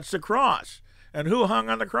 That's the cross. And who hung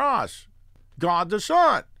on the cross? God the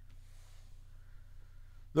Son.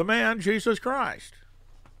 The man, Jesus Christ.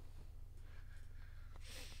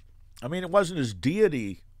 I mean, it wasn't his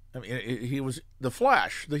deity. I mean, he was the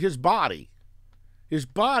flesh, his body. His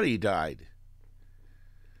body died.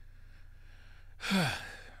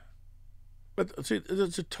 But see,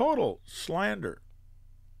 it's a total slander.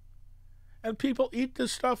 And people eat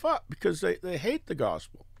this stuff up because they hate the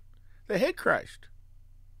gospel. They hate Christ.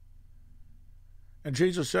 And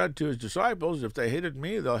Jesus said to his disciples, if they hated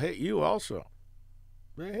me, they'll hate you also.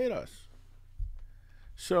 They hate us.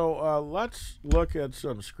 So let's look at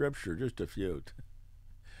some scripture, just a few.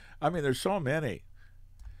 I mean, there's so many.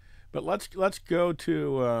 But let's go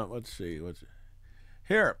to, let's see.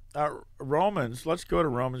 Here, Romans, let's go to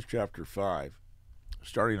Romans chapter 5,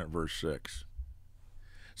 starting at verse 6.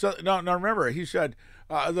 So now remember, he said,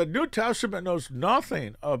 the New Testament knows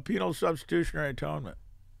nothing of penal substitutionary atonement.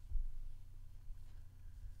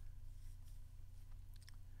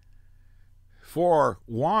 For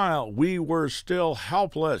while we were still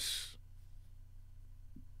helpless,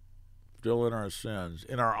 still in our sins,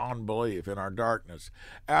 in our unbelief, in our darkness,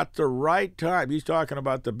 at the right time, he's talking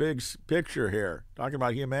about the big picture here, talking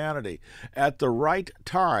about humanity. At the right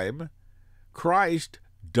time, Christ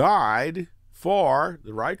died for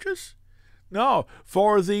the righteous? No,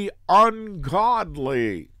 for the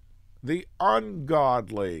ungodly. The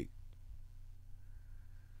ungodly.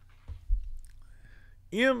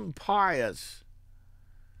 Impious.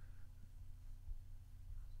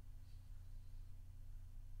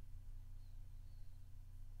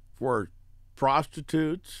 For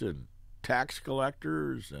prostitutes and tax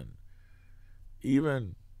collectors and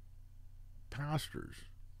even pastors.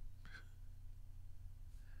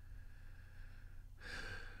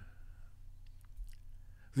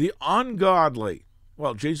 The ungodly.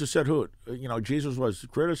 Well, Jesus said who? Jesus was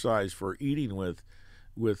criticized for eating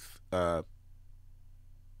with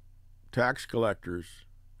tax collectors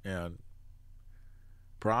and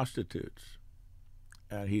prostitutes.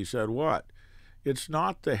 And he said what? It's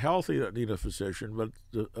not the healthy that need a physician, but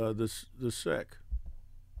the sick.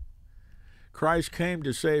 Christ came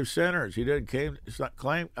to save sinners. He didn't come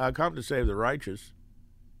to save the righteous.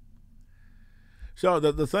 So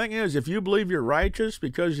the thing is, if you believe you're righteous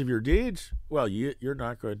because of your deeds, well, you're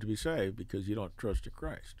not going to be saved because you don't trust in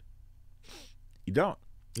Christ. You don't.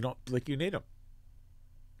 You don't think you need him.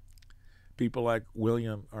 People like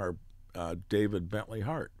William or David Bentley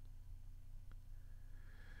Hart.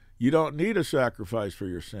 You don't need a sacrifice for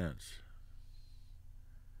your sins.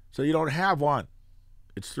 So you don't have one.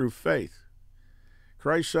 It's through faith.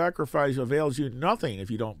 Christ's sacrifice avails you nothing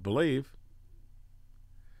if you don't believe.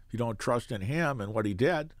 If you don't trust in him and what he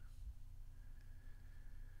did.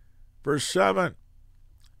 Verse 7,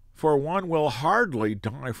 for one will hardly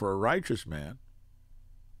die for a righteous man,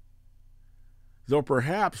 though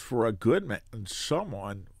perhaps for a good man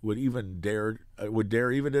someone would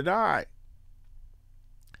dare even to die.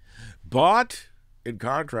 But in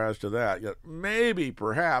contrast to that, maybe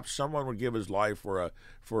perhaps someone would give his life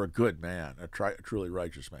for a good man, a truly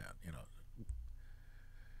righteous man,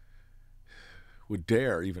 would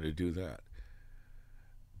dare even to do that.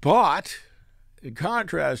 But in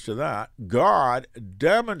contrast to that, God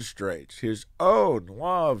demonstrates his own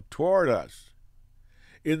love toward us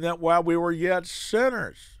in that while we were yet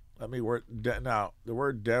sinners, now the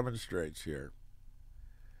word demonstrates here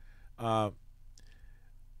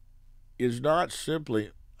is not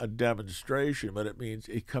simply a demonstration, but it means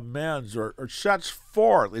it commends or sets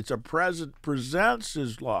forth. It's presents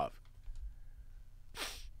his love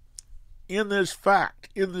in this fact,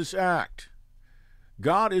 in this act.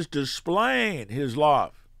 God is displaying his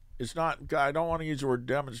love. It's not. I don't want to use the word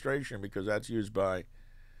demonstration because that's used by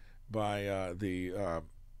the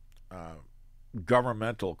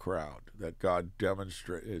governmental crowd. That God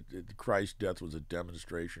demonstrated Christ's death was a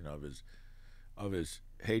demonstration of his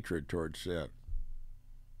hatred towards sin.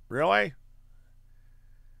 Really?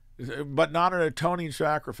 But not an atoning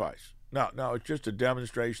sacrifice. No, it's just a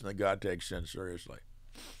demonstration that God takes sin seriously.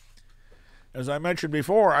 As I mentioned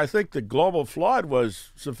before, I think the global flood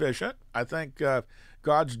was sufficient. I think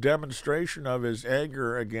God's demonstration of his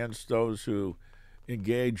anger against those who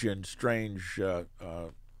engage in strange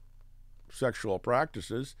sexual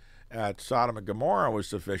practices at Sodom and Gomorrah was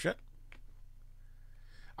sufficient.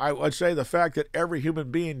 I would say the fact that every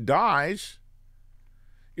human being dies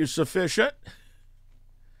is sufficient.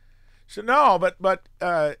 So no, but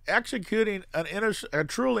executing a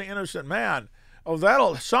truly innocent man,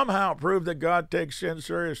 that'll somehow prove that God takes sin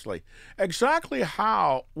seriously. Exactly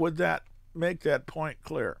how would that make that point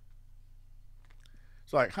clear?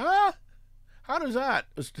 It's like, huh? How does that?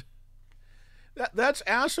 That's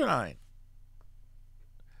asinine.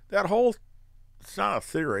 That whole, it's not a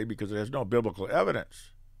theory because it has no biblical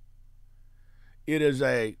evidence. It is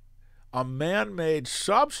a man-made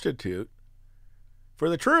substitute for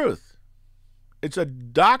the truth. It's a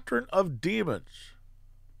doctrine of demons.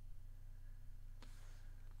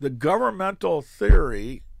 The governmental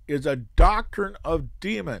theory is a doctrine of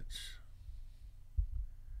demons.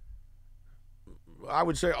 I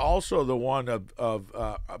would say also the one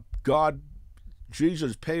of God,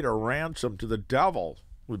 Jesus paid a ransom to the devil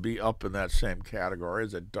would be up in that same category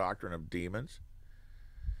as a doctrine of demons.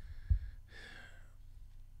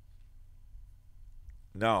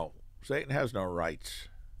 No, Satan has no rights.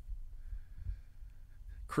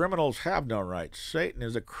 Criminals have no rights. Satan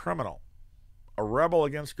is a criminal, a rebel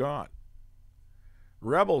against God.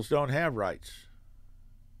 Rebels don't have rights.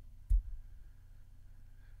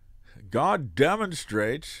 God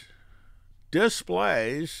demonstrates,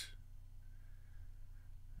 displays.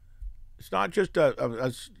 It's not just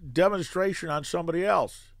a demonstration on somebody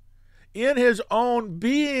else. In his own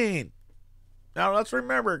being. Now let's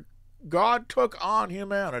remember, God took on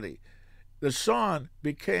humanity. The Son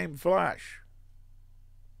became flesh.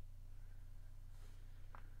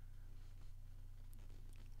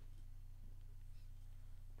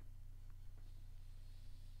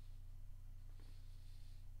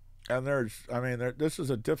 And this is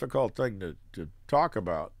a difficult thing to talk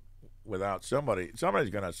about without somebody's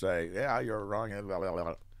going to say, yeah, you're wrong. Blah, blah,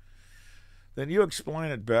 blah. Then you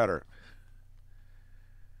explain it better.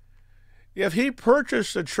 If he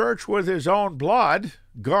purchased the church with his own blood,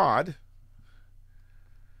 God,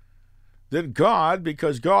 then God,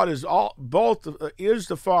 because God is is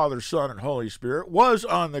the Father, Son, and Holy Spirit, was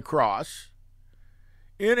on the cross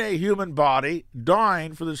in a human body,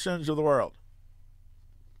 dying for the sins of the world,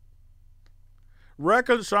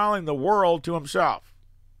 reconciling the world to himself,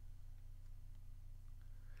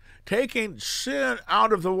 taking sin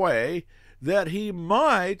out of the way that he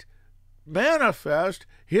might manifest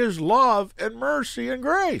his love and mercy and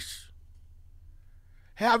grace.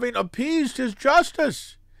 Having appeased his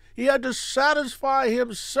justice, he had to satisfy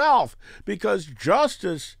himself, because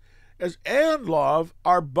justice and love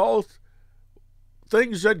are both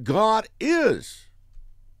things that God is.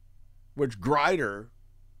 which Grider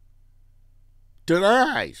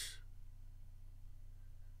denies.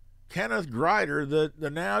 Kenneth Grider, the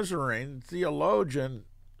Nazarene theologian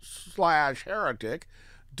 / heretic,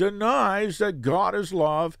 denies that God is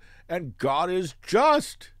love and God is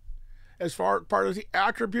just as far part of the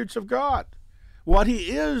attributes of God, what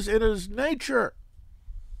he is in his nature,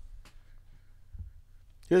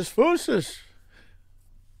 his physis.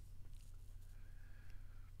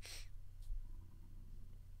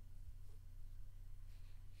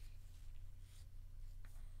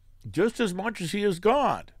 Just as much as he is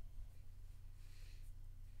God.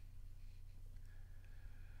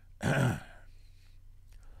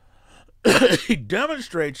 He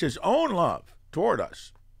demonstrates his own love toward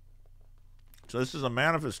us. So this is a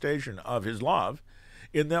manifestation of his love,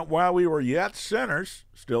 in that while we were yet sinners,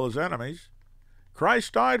 still his enemies,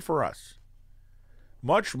 Christ died for us.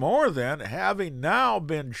 Much more then, having now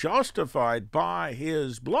been justified by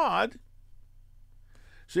his blood.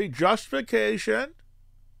 See, justification,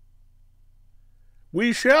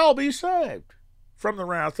 we shall be saved from the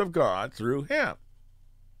wrath of God through him.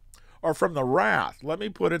 Or from the wrath. Let me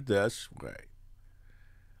put it this way.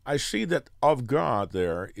 I see that of God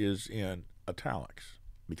there is in italics,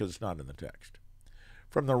 because it's not in the text.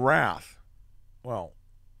 From the wrath. Well,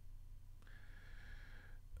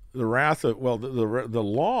 the wrath of, well, the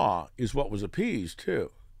law is what was appeased too,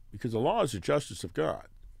 because the law is the justice of God.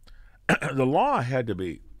 The law had to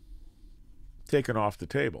be taken off the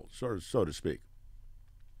table, so to speak,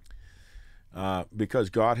 because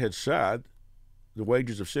God had said the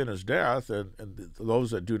wages of sin is death, and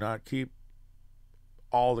those that do not keep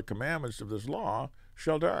all the commandments of this law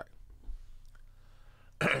shall die.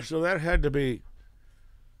 So that had to be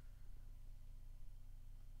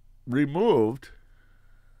removed,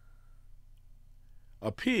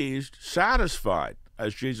 appeased, satisfied.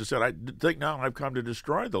 As Jesus said, I think now I've come to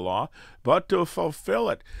destroy the law, but to fulfill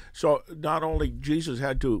it. So not only Jesus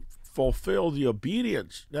had to fulfill the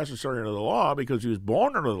obedience necessary under the law because he was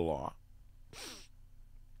born under the law,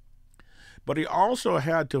 but he also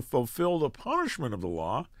had to fulfill the punishment of the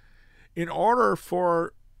law in order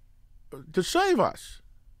to save us.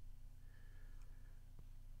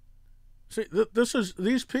 See,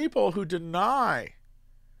 these people who deny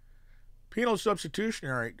penal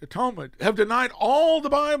substitutionary atonement have denied all the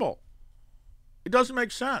Bible. It doesn't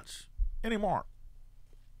make sense anymore.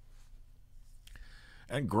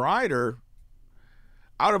 And Grider,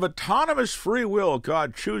 out of autonomous free will,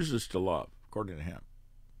 God chooses to love, according to him.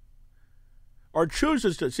 Or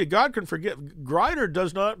chooses to, see, God can forgive. Grider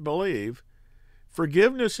does not believe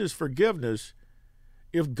forgiveness is forgiveness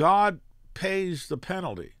if God pays the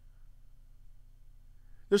penalty.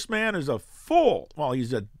 This man is a fool. Well,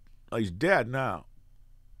 he's dead now.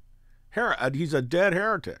 He's a dead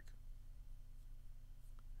heretic.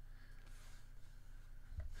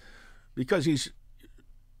 Because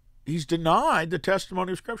he's denied the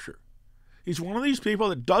testimony of Scripture. He's one of these people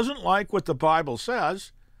that doesn't like what the Bible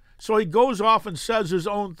says, so he goes off and says his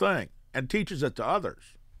own thing and teaches it to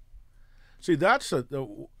others. See, that's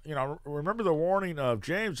remember the warning of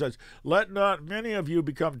James says, "Let not many of you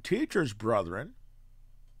become teachers, brethren,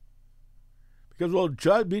 because we'll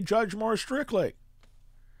be judged more strictly.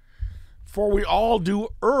 For we all do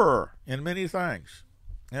err in many things."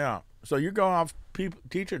 Yeah, so you go off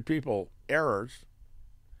teaching people errors,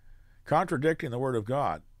 contradicting the Word of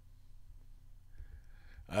God.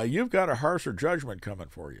 You've got a harsher judgment coming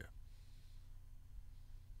for you.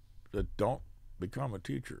 That don't become a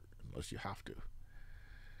teacher unless you have to.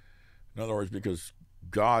 In other words, because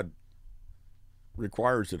God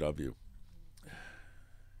requires it of you.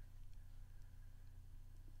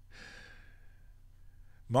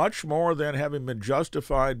 Much more than having been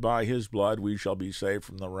justified by his blood, we shall be saved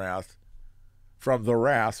from the wrath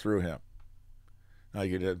through him. Now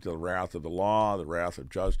you get into the wrath of the law, the wrath of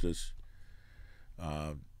justice.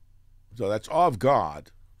 So that's of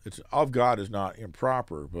God. It's of God is not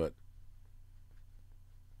improper, but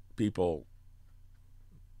people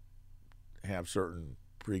have certain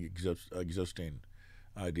pre-existing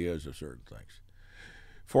ideas of certain things.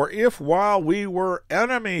 For if while we were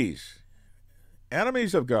enemies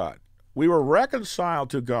of God, we were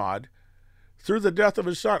reconciled to God through the death of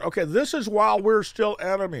his Son. Okay, this is while we're still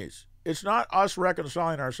enemies. It's not us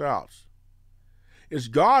reconciling ourselves. It's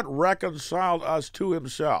God reconciled us to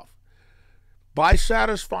himself by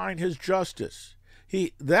satisfying his justice.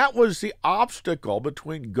 That was the obstacle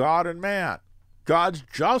between God and man. God's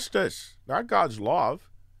justice, not God's love,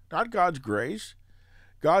 not God's grace,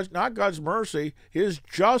 not God's mercy, his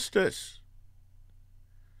justice.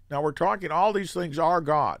 Now we're talking all these things are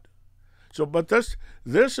God. So, but this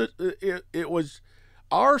was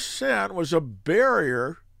our sin was a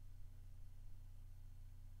barrier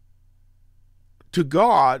to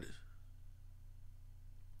God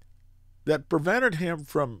that prevented him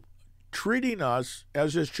from treating us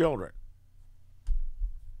as his children,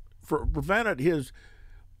 prevented his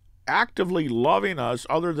actively loving us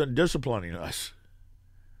other than disciplining us.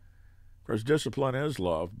 Of course, discipline is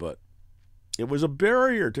love, but it was a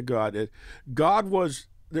barrier to God. God was,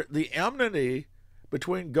 the enmity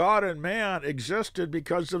between God and man existed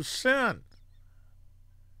because of sin.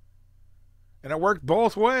 And it worked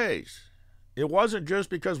both ways. It wasn't just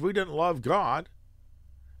because we didn't love God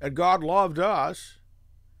and God loved us.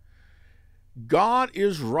 God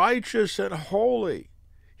is righteous and holy.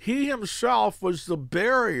 He himself was the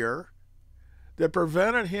barrier that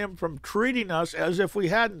prevented him from treating us as if we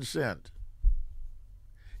hadn't sinned.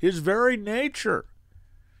 His very nature.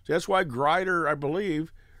 That's why Grider, I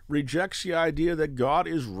believe, rejects the idea that God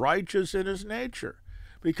is righteous in his nature,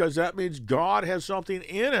 because that means God has something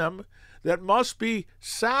in him that must be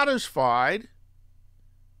satisfied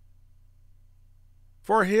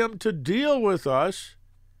for him to deal with us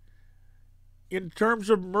in terms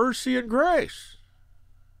of mercy and grace.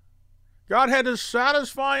 God had to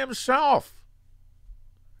satisfy himself.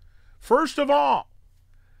 First of all,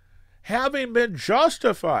 having been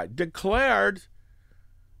justified, declared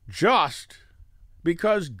just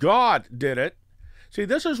because God did it. See,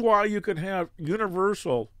 this is why you can have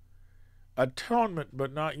universal atonement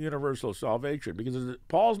but not universal salvation, because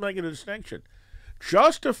Paul's making a distinction.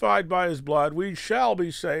 Justified by his blood, we shall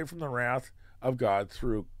be saved from the wrath of God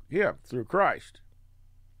through him, through Christ,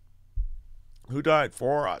 who died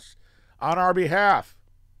for us on our behalf.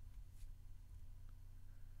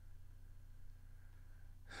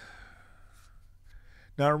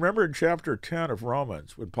 Now remember in chapter 10 of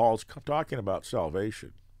Romans, when Paul's talking about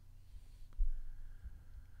salvation,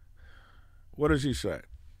 what does he say?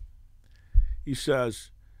 He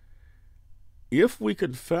says, if we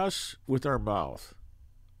confess with our mouth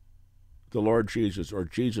the Lord Jesus, or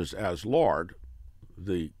Jesus as Lord,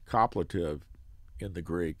 the copulative in the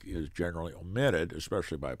Greek is generally omitted,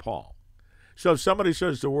 especially by Paul. So if somebody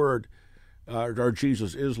says the word, or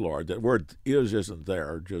Jesus is Lord, that word is isn't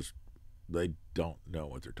there, just they don't know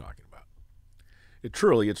what they're talking about.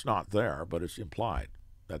 It's not there, but it's implied.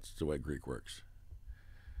 That's the way Greek works.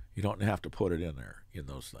 You don't have to put it in there, in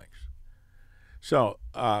those things. So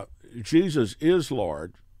Jesus is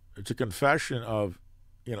Lord. It's a confession of,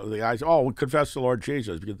 the eyes. Oh, we confess the Lord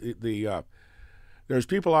Jesus. Because there's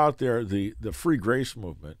people out there, the free grace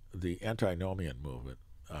movement, the antinomian movement,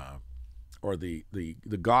 or the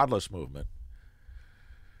godless movement.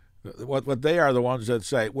 What they are the ones that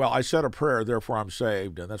say, well, I said a prayer, therefore I'm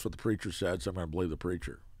saved, and that's what the preacher said, so I'm going to believe the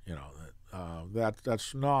preacher.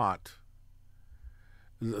 That's not.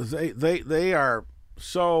 They are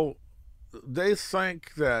so. They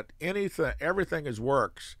think that everything is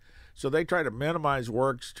works, so they try to minimize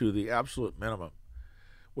works to the absolute minimum,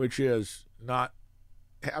 which is not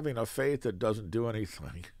having a faith that doesn't do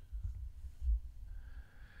anything.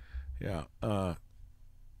 Yeah.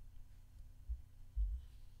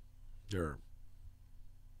 Sure.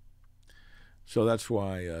 So that's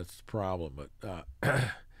why it's the problem.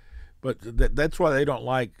 But that's why they don't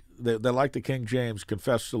like. They like the King James,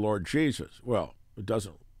 confess the Lord Jesus. Well, it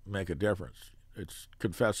doesn't make a difference. It's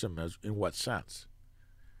confess him as in what sense?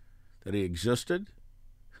 That he existed?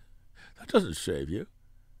 That doesn't save you.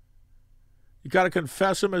 You got to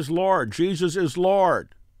confess him as Lord. Jesus is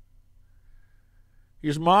Lord.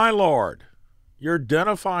 He's my Lord. You're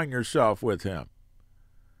identifying yourself with him.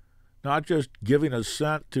 Not just giving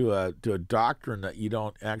assent to a doctrine that you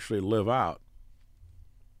don't actually live out.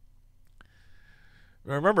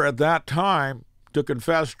 Remember, at that time, to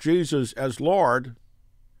confess Jesus as Lord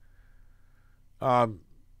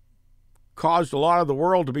caused a lot of the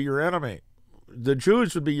world to be your enemy. The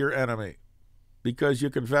Jews would be your enemy because you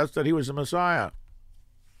confessed that he was the Messiah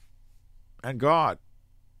and God.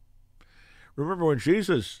 Remember when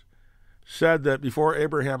Jesus said that before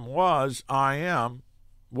Abraham was, I am,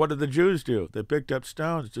 what did the Jews do? They picked up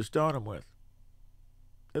stones to stone him with.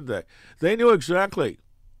 Didn't they? They knew exactly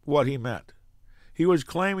what he meant. He was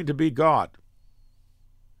claiming to be God.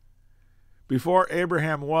 Before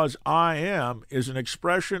Abraham was, I am, is an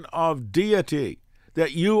expression of deity,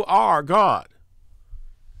 that you are God.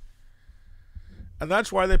 And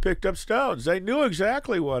that's why they picked up stones. They knew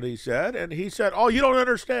exactly what he said, and he said, oh, you don't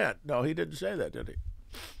understand. No, he didn't say that, did he?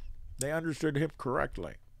 They understood him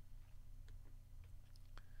correctly.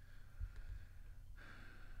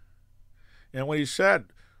 And when he said,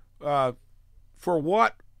 for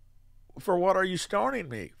what are you stoning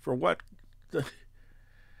me? For what?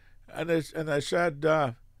 And they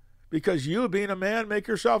said, because you, being a man, make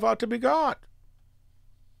yourself out to be God.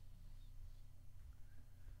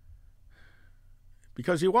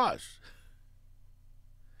 Because he was.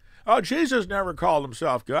 Oh, Jesus never called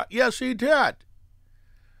himself God. Yes, he did.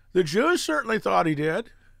 The Jews certainly thought he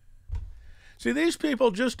did. See, these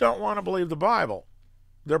people just don't want to believe the Bible.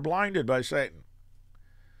 They're blinded by Satan.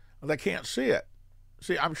 They can't see it.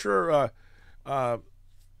 See, I'm sure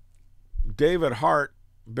David Hart,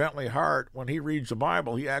 Bentley Hart, when he reads the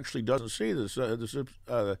Bible, he actually doesn't see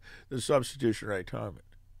the substitutionary atonement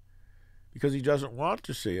because he doesn't want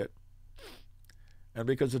to see it, and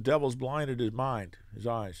because the devil's blinded his mind, his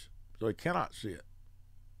eyes, so he cannot see it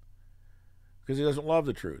because he doesn't love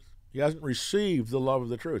the truth. He hasn't received the love of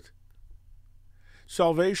the truth.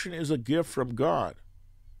 Salvation is a gift from God,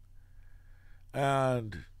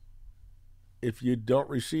 and if you don't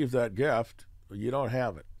receive that gift, you don't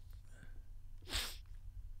have it.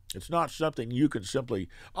 It's not something you can simply,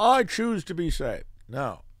 I choose to be saved.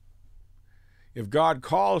 No. If God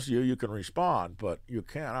calls you, you can respond, but you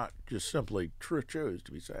cannot just simply choose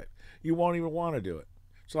to be saved. You won't even want to do it.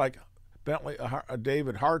 It's like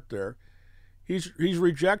David Hart there. He's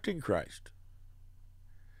rejecting Christ.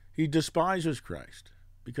 He despises Christ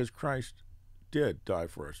because Christ did die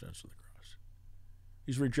for our sins on the cross.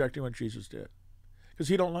 He's rejecting what Jesus did because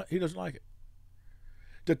he doesn't like it.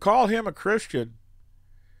 To call him a Christian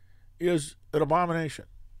is an abomination.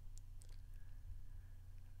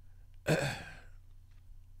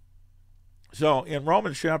 So in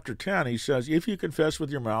Romans chapter 10, he says, if you confess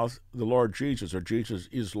with your mouth the Lord Jesus, or Jesus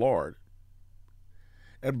is Lord,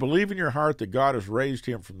 and believe in your heart that God has raised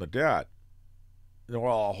him from the dead,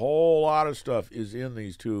 well, a whole lot of stuff is in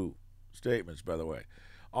these two statements, by the way.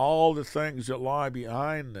 All the things that lie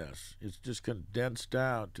behind this, it's just condensed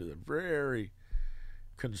down to the very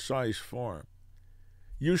concise form.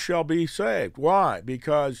 You shall be saved. Why?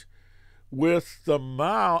 Because with the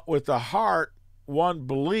heart, one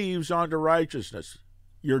believes unto righteousness.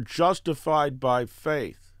 You're justified by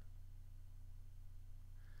faith.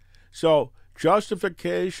 So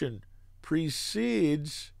justification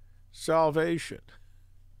precedes salvation.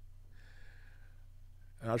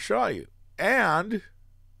 And I'll show you. And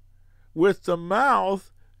with the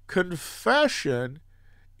mouth, confession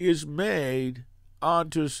is made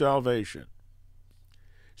unto salvation.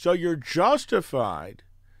 So you're justified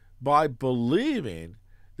by believing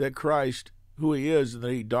that Christ, who he is, and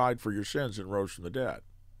that he died for your sins and rose from the dead,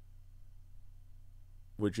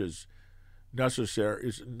 which is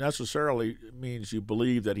necessarily means you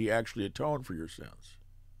believe that he actually atoned for your sins,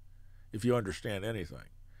 if you understand anything.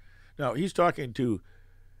 Now, he's talking to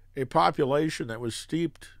a population that was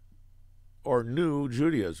steeped or knew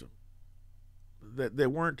Judaism. That they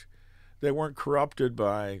weren't corrupted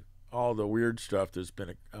by all the weird stuff that's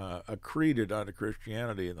been accreted onto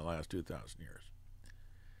Christianity in the last 2,000 years.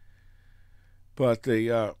 But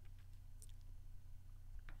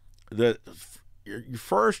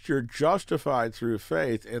first you're justified through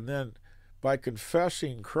faith, and then by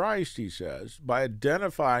confessing Christ, he says, by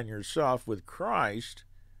identifying yourself with Christ,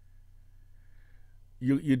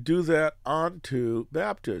 you do that onto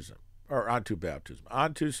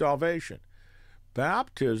salvation.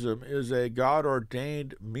 Baptism is a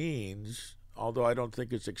God-ordained means, although I don't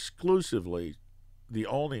think it's exclusively the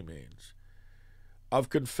only means, of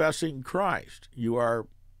confessing Christ. You are,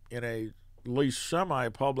 in a at least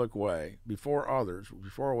semi-public way, before others,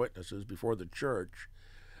 before witnesses, before the church,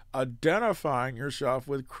 identifying yourself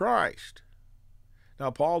with Christ.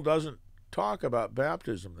 Now, Paul doesn't talk about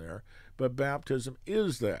baptism there, but baptism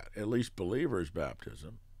is that, at least believers'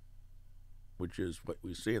 baptism, which is what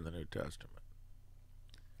we see in the New Testament.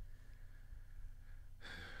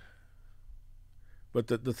 But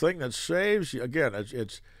the thing that saves you, again,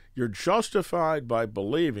 it's you're justified by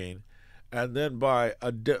believing, and then by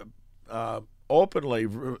openly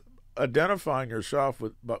identifying yourself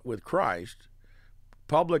with Christ,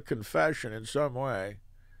 public confession in some way.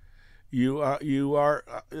 You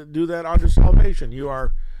do that unto salvation. You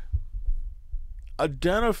are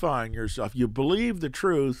identifying yourself. You believe the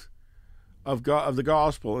truth of God, of the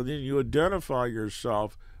gospel, and then you identify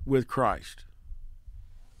yourself with Christ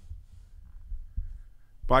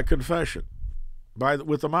by confession,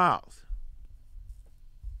 with the mouth.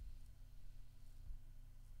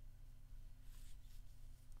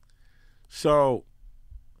 So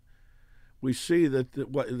we see that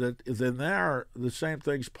then there the same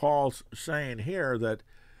things Paul's saying here, that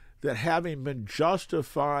having been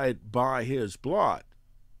justified by his blood,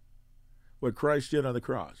 what Christ did on the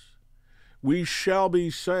cross, we shall be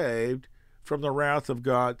saved from the wrath of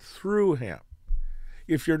God through him.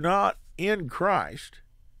 If you're not in Christ,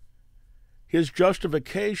 His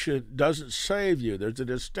justification doesn't save you. There's a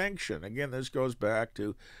distinction. Again, this goes back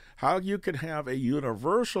to how you can have a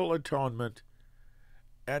universal atonement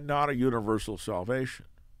and not a universal salvation.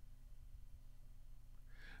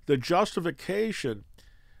 The justification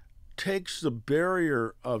takes the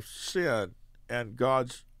barrier of sin and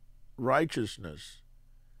God's righteousness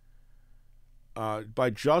by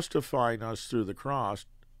justifying us through the cross.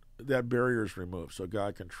 That barrier is removed so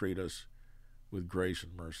God can treat us with grace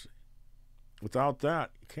and mercy. Without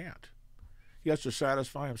that, he can't. He has to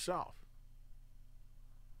satisfy himself.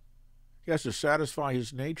 He has to satisfy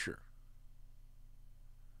his nature.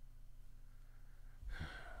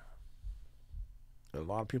 A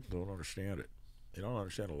lot of people don't understand it. They don't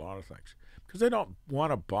understand a lot of things because they don't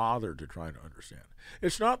want to bother to try to understand.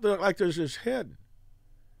 It's not like there's this hidden.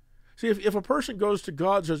 See, if a person goes to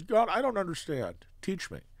God and says, God, I don't understand,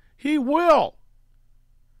 teach me. He will.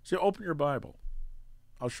 Say, open your Bible.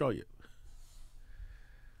 I'll show you.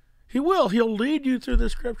 He will. He'll lead you through the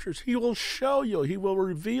scriptures. He will show you. He will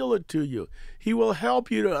reveal it to you. He will help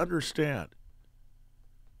you to understand.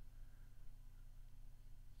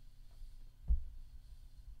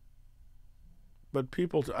 But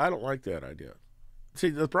people, I don't like that idea. See,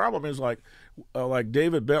 the problem is like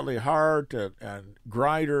David Bentley Hart and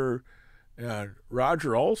Grider and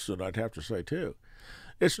Roger Olson, I'd have to say too.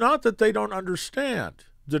 It's not that they don't understand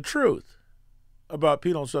the truth about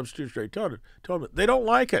penal substitutionary atonement. They don't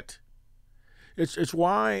like it. It's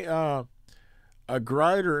why a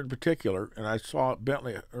Grider in particular, and I saw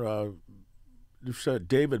Bentley said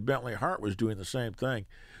David Bentley Hart was doing the same thing.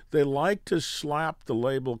 They like to slap the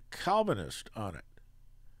label Calvinist on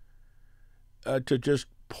it to just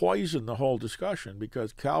poison the whole discussion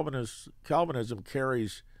because Calvinism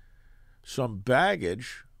carries some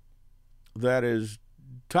baggage that is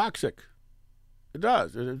toxic. It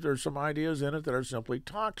does. There's some ideas in it that are simply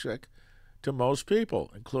toxic to most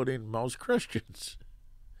people, including most Christians,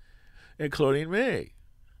 including me.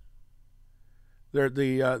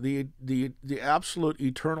 The absolute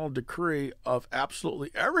eternal decree of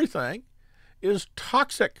absolutely everything is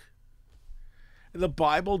toxic. The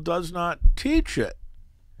Bible does not teach it.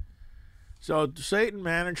 So Satan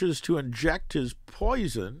manages to inject his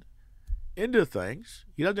poison into things.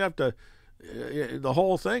 He doesn't have to, the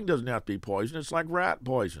whole thing doesn't have to be poison. It's like rat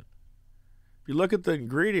poison. If you look at the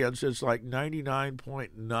ingredients, it's like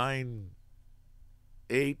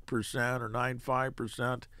 99.98% or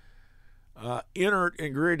 95% inert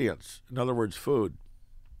ingredients. In other words, food.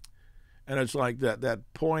 And it's like that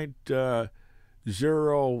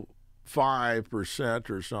 0.05%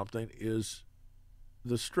 or something is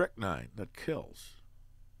the strychnine that kills,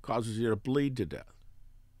 causes you to bleed to death.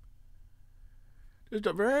 Just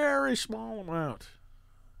a very small amount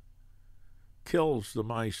kills the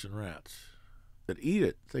mice and rats that eat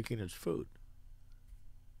it thinking it's food.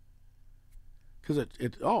 Because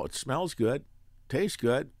it smells good, tastes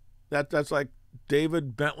good. That's like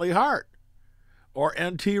David Bentley Hart or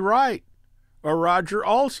N.T. Wright or Roger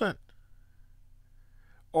Olson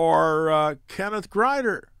or Kenneth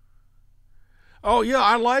Grider. Oh, yeah,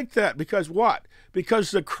 I like that. Because what?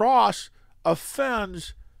 Because the cross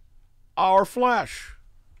offends our flesh.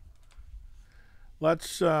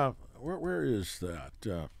 Let's, where is that?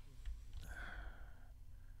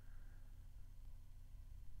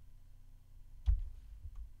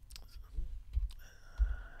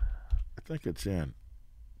 I think it's in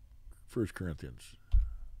 1 Corinthians.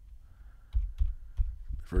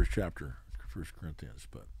 First chapter, 1 Corinthians,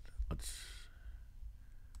 but let's...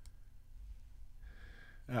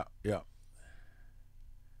 Yeah.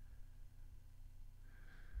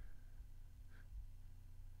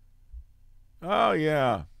 Oh,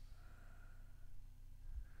 yeah.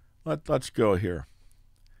 Let's go here.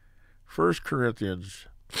 1 Corinthians.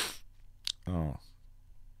 Oh,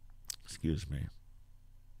 excuse me.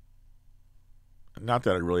 Not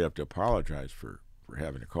that I really have to apologize for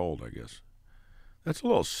having a cold, I guess. That's a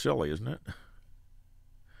little silly, isn't it?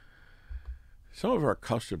 Some of our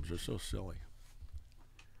customs are so silly.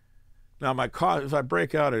 Now, if I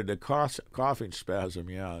break out into coughing spasm,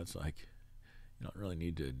 yeah, it's like, you don't really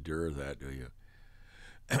need to endure that, do you?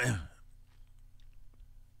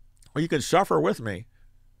 Well, you can suffer with me.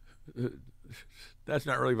 That's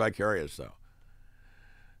not really vicarious, though.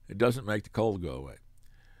 It doesn't make the cold go away.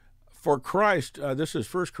 For Christ, this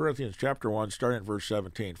is 1 Corinthians chapter 1, starting at verse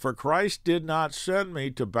 17. For Christ did not send me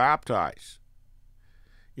to baptize.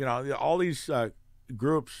 You know, all these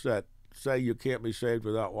groups that say you can't be saved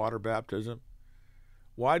without water baptism.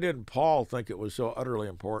 Why didn't Paul think it was so utterly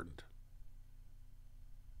important?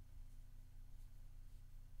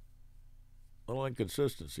 A little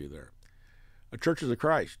inconsistency there. A Church of the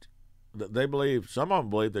Christ. They believe, some of them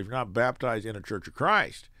believe, they're not baptized in a Church of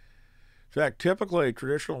Christ. In fact, typically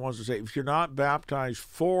traditional ones will say, if you're not baptized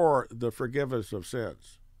for the forgiveness of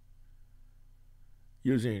sins,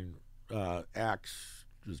 using Acts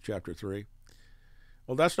chapter 3.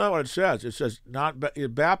 Well, that's not what it says. It says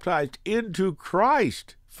baptized into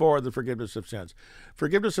Christ for the forgiveness of sins.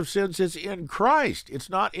 Forgiveness of sins is in Christ. It's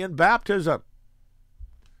not in baptism.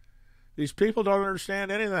 These people don't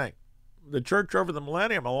understand anything. The church over the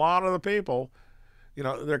millennium, a lot of the people,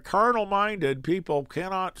 they're carnal-minded people,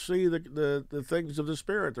 cannot see the things of the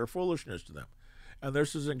Spirit. They're foolishness to them. And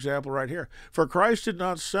this is an example right here. For Christ did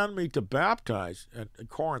not send me to baptize, and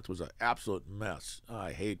Corinth was an absolute mess.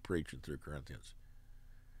 I hate preaching through Corinthians.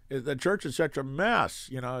 The church is such a mess.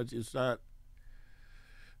 It's not.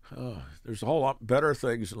 There's a whole lot better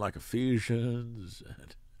things like Ephesians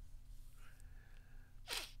and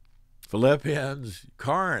Philippians.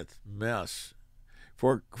 Corinth, mess.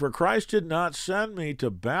 For Christ did not send me to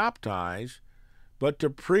baptize, but to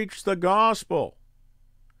preach the gospel.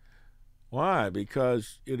 Why?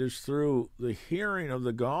 Because it is through the hearing of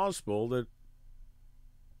the gospel that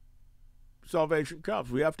salvation comes.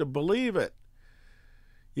 We have to believe it.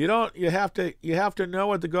 You have to know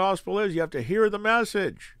what the gospel is. You have to hear the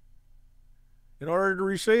message in order to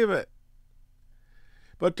receive it.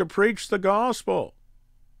 But to preach the gospel,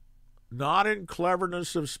 not in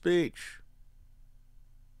cleverness of speech,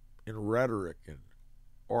 in rhetoric and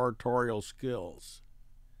oratorial skills.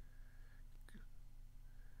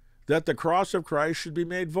 That the cross of Christ should be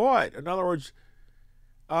made void. In other words,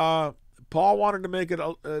 Paul wanted to make it,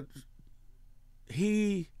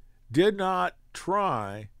 he did not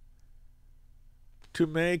try to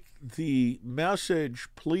make the message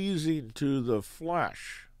pleasing to the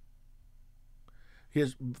flesh,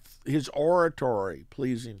 his oratory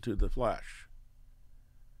pleasing to the flesh,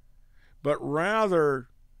 but rather,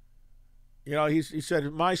 he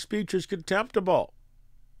said, my speech is contemptible,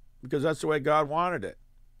 because that's the way God wanted it,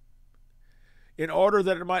 in order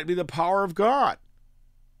that it might be the power of God.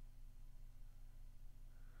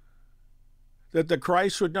 That the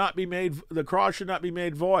cross should not be made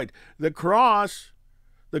void. The cross,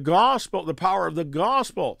 the gospel, the power of the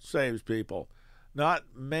gospel saves people, not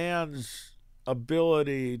man's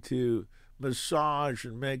ability to massage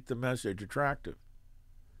and make the message attractive.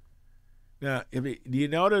 Now, do you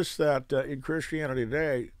notice that in Christianity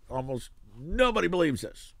today, almost nobody believes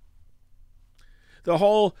this? The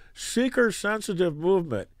whole seeker-sensitive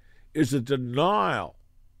movement is a denial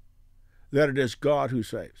that it is God who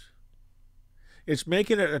saves. It's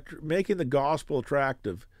making the gospel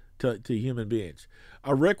attractive to human beings.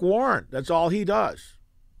 Rick Warren, that's all he does.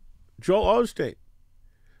 Joel Osteen.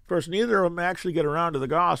 Of course, neither of them actually get around to the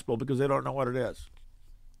gospel because they don't know what it is.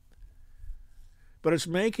 But it's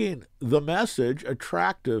making the message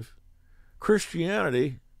attractive.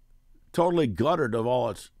 Christianity, totally gutted of all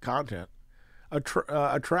its content,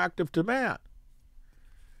 attractive to man.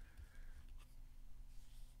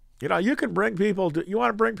 You can bring people to, you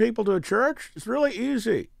want to bring people to a church? It's really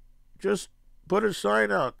easy. Just put a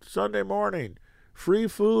sign out, Sunday morning, free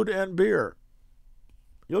food and beer.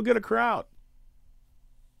 You'll get a crowd.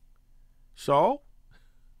 So?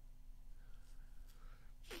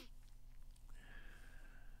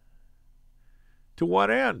 To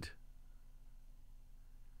what end?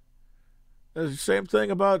 The same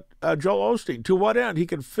thing about Joel Osteen. To what end? He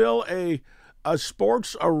can fill a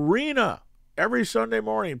sports arena every Sunday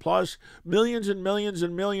morning, plus millions and millions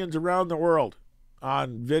and millions around the world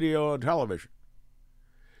on video and television.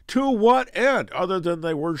 To what end, other than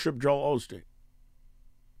they worship Joel Osteen?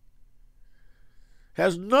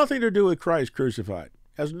 Has nothing to do with Christ crucified.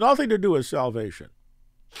 Has nothing to do with salvation.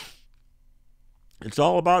 It's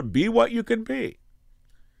all about be what you can be.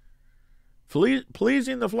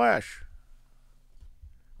 Pleasing the flesh.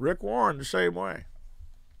 Rick Warren, the same way.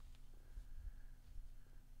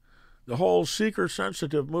 The whole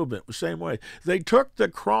seeker-sensitive movement, the same way. They took the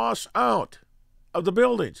cross out of the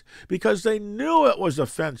buildings because they knew it was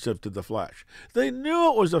offensive to the flesh. They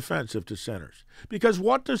knew it was offensive to sinners. Because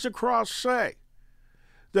what does the cross say?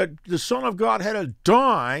 That the Son of God had to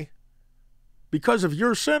die because of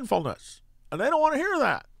your sinfulness. And they don't want to hear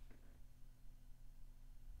that.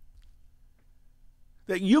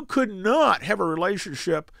 That you could not have a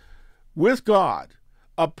relationship with God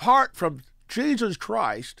apart from Jesus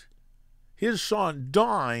Christ, his Son,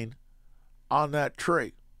 dying on that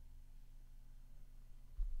tree,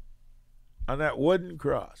 on that wooden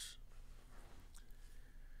cross.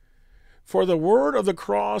 For the word of the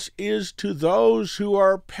cross is to those who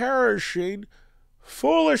are perishing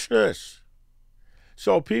foolishness.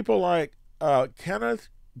 So people like Kenneth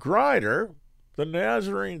Grider, the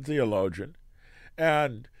Nazarene theologian,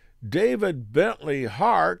 and David Bentley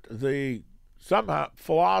Hart, the somehow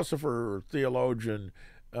philosopher, theologian,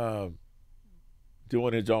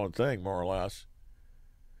 doing his own thing, more or less.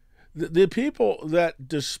 The people that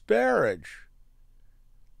disparage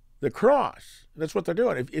the cross, that's what they're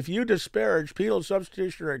doing. If you disparage penal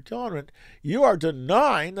substitutionary atonement, you are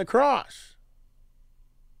denying the cross.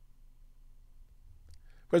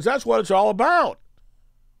 Because that's what it's all about.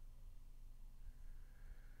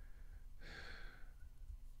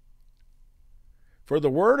 For the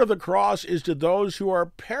word of the cross is to those who are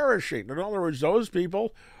perishing. In other words, those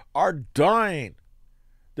people are dying.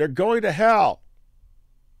 They're going to hell.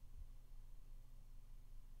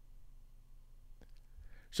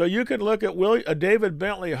 So you can look at David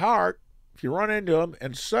Bentley Hart, if you run into him,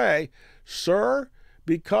 and say, "Sir,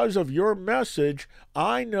 because of your message,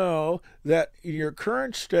 I know that in your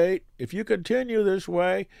current state, if you continue this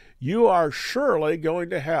way, you are surely going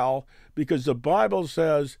to hell, because the Bible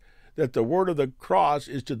says that the word of the cross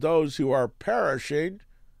is to those who are perishing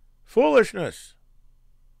foolishness.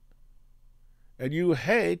 And you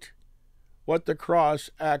hate what the cross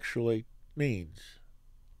actually means.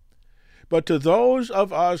 But to those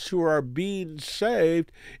of us who are being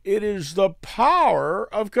saved, it is the power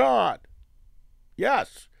of God."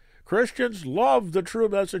 Yes, Christians love the true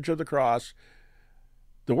message of the cross.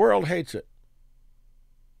 The world hates it.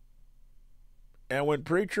 And when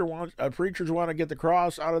preachers want to get the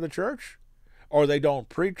cross out of the church, or they don't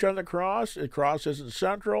preach on the cross isn't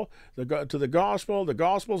central to the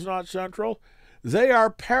gospel's not central, they are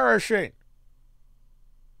perishing.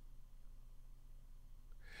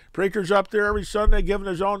 Preacher's up there every Sunday giving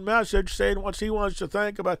his own message, saying what he wants to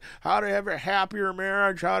think about how to have a happier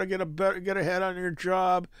marriage, how to get ahead on your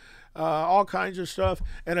job, all kinds of stuff.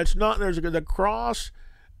 And it's not, the cross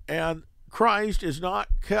and Christ is not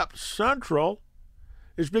kept central.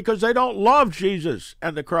 It's because they don't love Jesus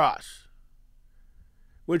and the cross,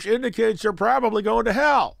 which indicates they're probably going to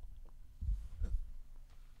hell.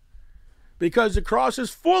 Because the cross is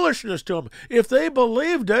foolishness to them. If they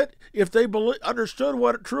believed it, if they understood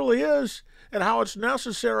what it truly is and how it's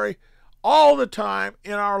necessary all the time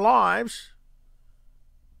in our lives,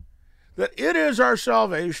 that it is our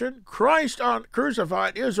salvation, Christ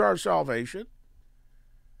crucified is our salvation,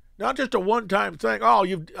 not just a one-time thing. Oh,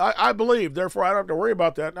 I believe, therefore I don't have to worry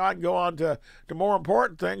about that. Now I can go on to more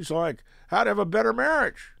important things like how to have a better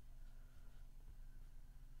marriage.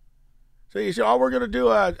 So you say, we're going to do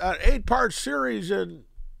an 8-part series in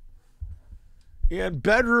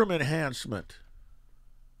bedroom enhancement.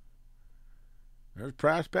 There's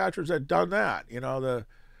past pastors that have done that. The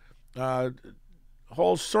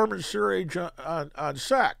whole sermon series on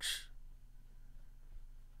sex.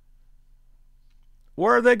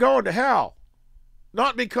 Where are they going? To hell.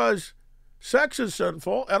 Not because sex is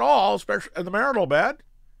sinful at all, especially in the marital bed.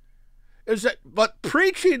 But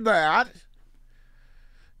preaching that,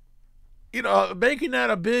 making that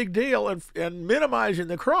a big deal and minimizing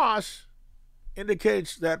the cross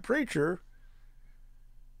indicates that preacher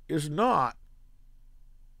is not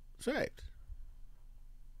saved.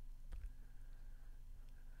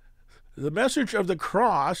 The message of the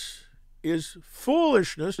cross is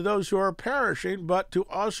foolishness to those who are perishing, but to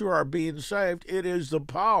us who are being saved, it is the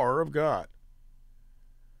power of God.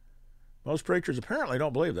 Most preachers apparently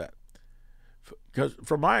don't believe that. Because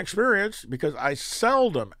from my experience, because I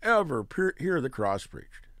seldom ever hear the cross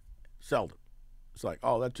preached. Seldom. It's like,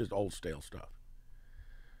 that's just old stale stuff.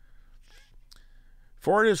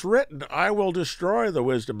 For it is written, I will destroy the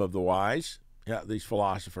wisdom of the wise, these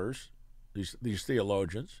philosophers, these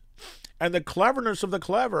theologians, and the cleverness of the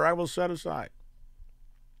clever I will set aside.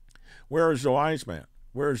 Where is the wise man?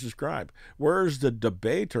 Where is the scribe? Where is the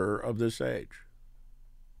debater of this age?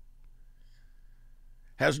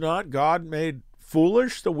 Has not God made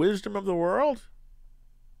foolish the wisdom of the world?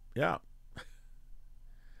 Yeah.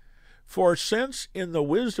 For since in the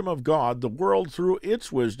wisdom of God, the world through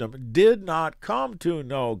its wisdom did not come to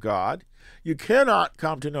know God, you cannot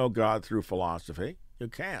come to know God through philosophy. You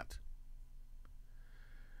can't.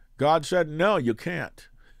 God said, no, you can't.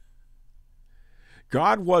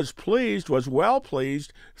 God was well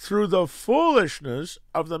pleased through the foolishness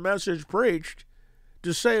of the message preached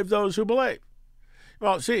to save those who believe.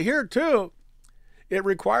 Well, see, here too, it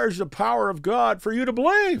requires the power of God for you to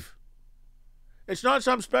believe. It's not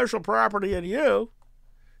some special property in you.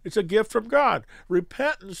 It's a gift from God.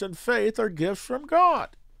 Repentance and faith are gifts from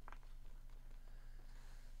God.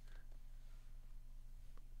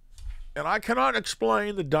 And I cannot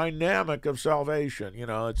explain the dynamic of salvation.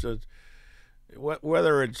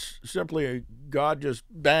 Whether it's simply God just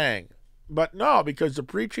bang, But no, because the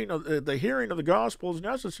preaching of the hearing of the gospel is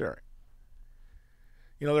necessary.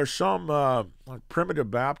 There's some like primitive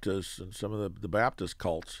Baptists and some of the Baptist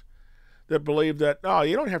cults that believe that, no,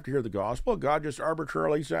 you don't have to hear the gospel. God just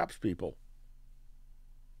arbitrarily zaps people,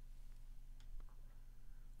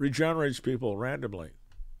 regenerates people randomly.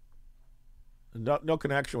 No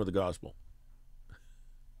connection with the gospel.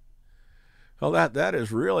 Well, that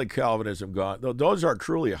is really Calvinism gone. Those are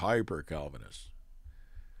truly hyper-Calvinists.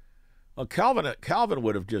 Well, Calvin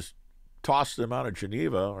would have just tossed them out of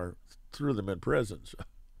Geneva or threw them in prisons.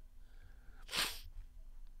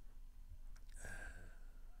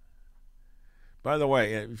 By the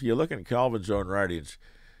way, if you look at Calvin's own writings,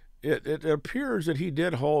 it appears that he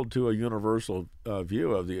did hold to a universal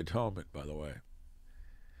view of the atonement, by the way.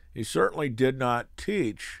 He certainly did not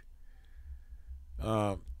teach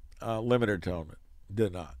limited atonement.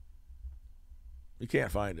 Did not. You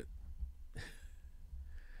can't find it.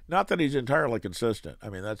 Not that he's entirely consistent. I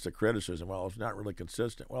mean, that's the criticism. Well, it's not really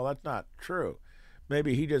consistent. Well, that's not true.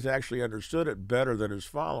 Maybe he just actually understood it better than his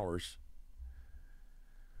followers.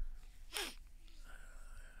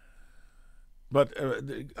 But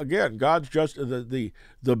again, God's just the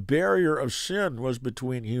barrier of sin was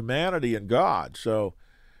between humanity and God. So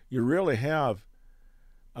you really have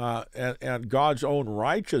and God's own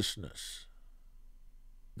righteousness.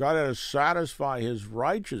 God had to satisfy his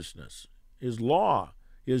righteousness, his law,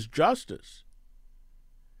 his justice,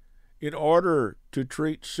 in order to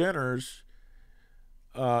treat sinners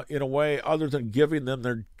in a way other than giving them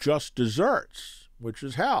their just deserts, which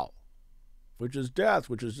is hell, which is death,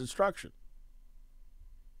 which is destruction.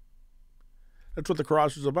 That's what the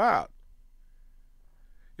cross is about.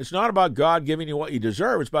 It's not about God giving you what you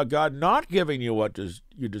deserve. It's about God not giving you what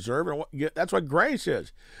you deserve. And that's what grace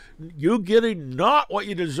is. You getting not what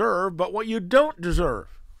you deserve, but what you don't deserve,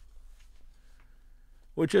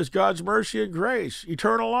 which is God's mercy and grace,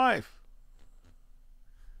 eternal life.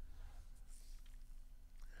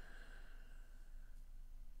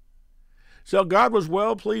 So God was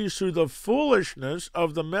well pleased through the foolishness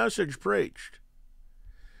of the message preached.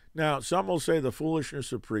 Now, some will say the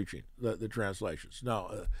foolishness of preaching, the translations.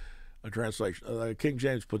 No, a translation. King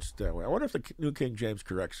James puts it that way. I wonder if the New King James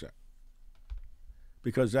corrects that,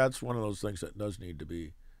 because that's one of those things that does need to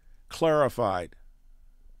be clarified.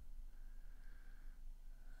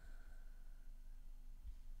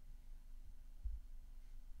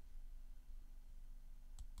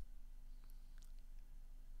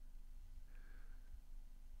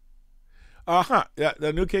 Yeah,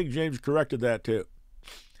 the New King James corrected that too.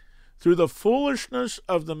 Through the foolishness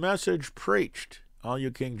of the message preached, all you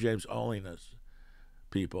King James onlyness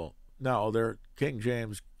people. No, their King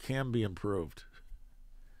James can be improved.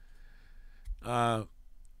 Now,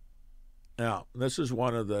 this is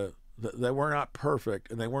one of they were not perfect,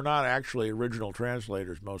 and they were not actually original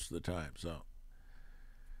translators most of the time. So,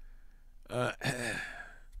 now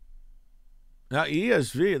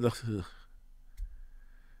ESV,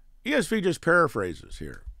 ESV just paraphrases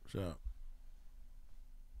here. So,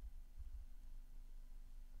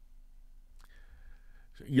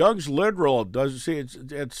 Young's literal does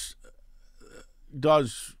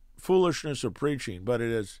does foolishness of preaching, but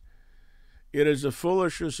it is a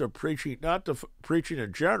foolishness of preaching, not the preaching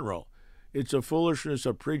in general. It's a foolishness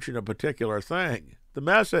of preaching a particular thing, the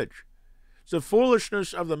message. It's the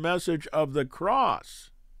foolishness of the message of the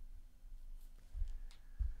cross.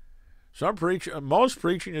 Most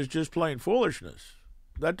preaching is just plain foolishness.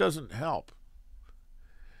 That doesn't help.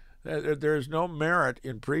 There's no merit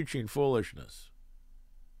in preaching foolishness.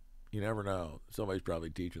 You never know. Somebody's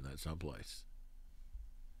probably teaching that someplace.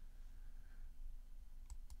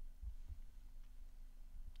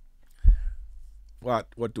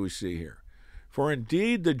 What do we see here? For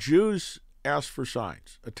indeed the Jews asked for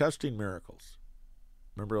signs, attesting miracles.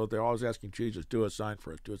 Remember what they're always asking Jesus, do a sign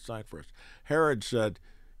for us, do a sign for us. Herod said,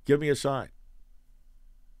 give me a sign.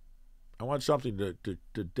 I want something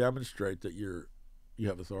to demonstrate that you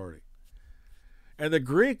have authority. And the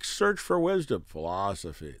Greeks search for wisdom,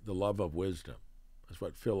 philosophy, the love of wisdom. That's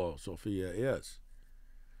what philosophia is.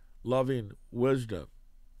 Loving wisdom.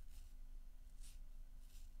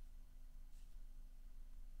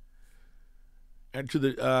 And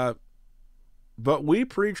but we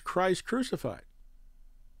preach Christ crucified.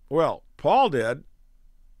 Well, Paul did.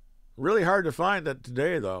 Really hard to find that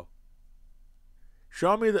today, though.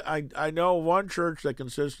 Show me that I know one church that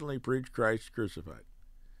consistently preached Christ crucified.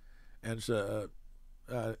 And it's an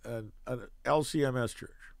LCMS church,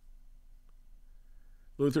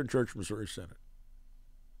 Lutheran Church Missouri Synod.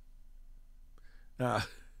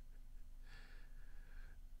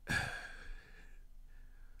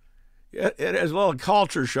 it is a little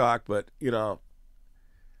culture shock, but,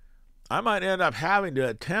 I might end up having to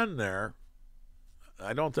attend there.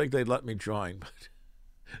 I don't think they'd let me join,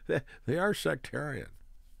 but they are sectarian.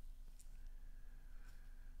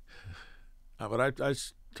 But I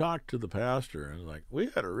talked to the pastor, and we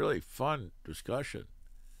had a really fun discussion.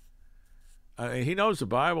 I mean, he knows the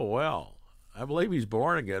Bible well. I believe he's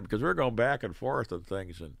born again because we're going back and forth on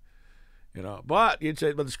things, and But you'd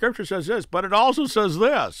say, but the Scripture says this, but it also says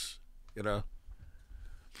this, and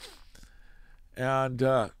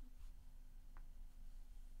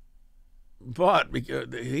but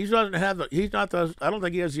he doesn't have he's not the. I don't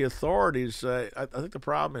think he has the authority to say. I think the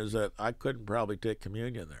problem is that I couldn't probably take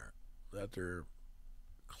communion there, that they're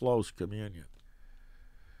close communion.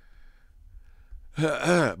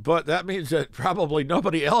 But that means that probably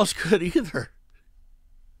nobody else could either.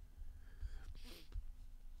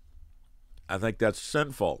 I think that's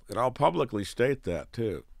sinful, and I'll publicly state that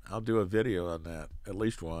too. I'll do a video on that, at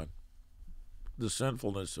least one. The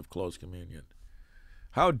sinfulness of close communion.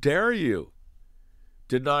 How dare you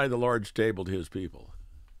deny the Lord's table to his people?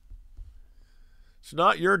 It's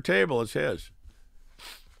not your table, it's his.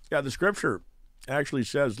 Yeah, the Scripture actually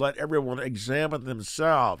says, let everyone examine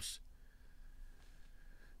themselves.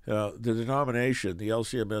 The denomination, the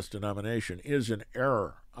LCMS denomination, is in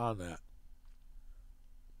error on that.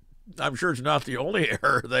 I'm sure it's not the only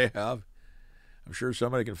error they have. I'm sure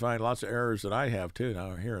somebody can find lots of errors that I have too,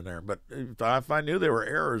 now here and there. But if I knew they were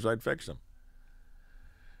errors, I'd fix them.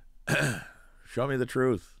 Show me the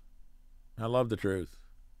truth. I love the truth.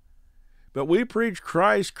 But we preach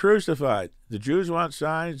Christ crucified. The Jews want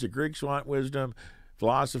signs. The Greeks want wisdom,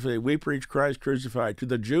 philosophy. We preach Christ crucified. To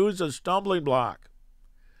the Jews, a stumbling block.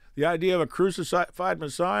 The idea of a crucified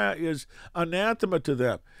Messiah is anathema to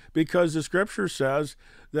them, because the Scripture says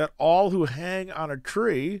that all who hang on a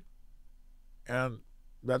tree, and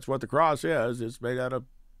that's what the cross is, it's made out of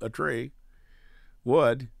a tree,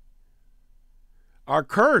 wood, are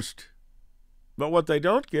cursed. But what they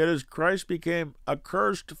don't get is Christ became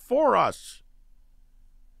accursed for us.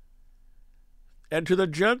 And to the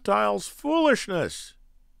Gentiles, foolishness.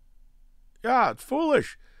 Yeah, it's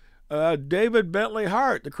foolish. David Bentley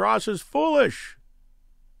Hart, the cross is foolish.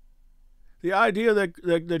 The idea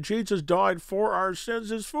that Jesus died for our sins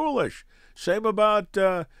is foolish. Same about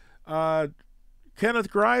Kenneth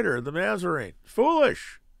Grider, the Nazarene.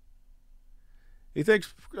 Foolish. He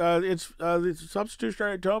thinks the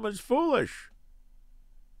substitutionary atonement is foolish.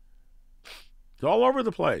 It's all over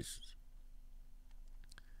the place.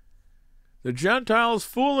 The Gentiles'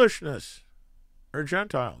 foolishness are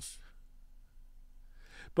Gentiles.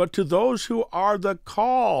 But to those who are the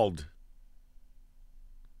called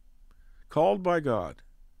by God,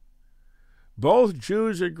 both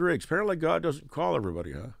Jews and Greeks. Apparently God doesn't call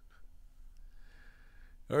everybody, huh?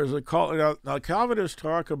 There's a call. Now Calvinists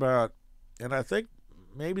talk about, and I think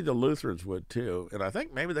maybe the Lutherans would too, and I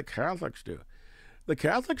think maybe the Catholics do. The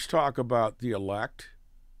Catholics talk about the elect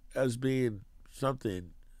as being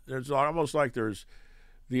something. There's almost like there's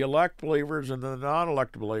the elect believers and the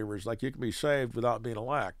non-elect believers. Like you can be saved without being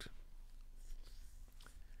elect.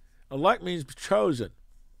 Elect means chosen.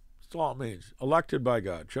 That's all it means. Elected by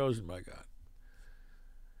God, chosen by God.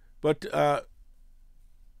 But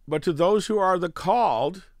to those who are the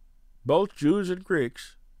called, both Jews and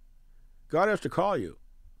Greeks, God has to call you,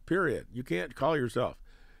 period. You can't call yourself.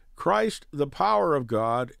 Christ, the power of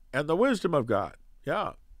God and the wisdom of God.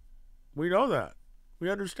 Yeah, we know that. We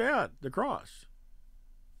understand the cross.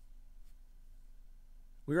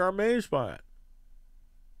 We are amazed by it.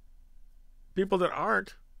 People that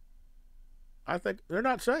aren't, I think they're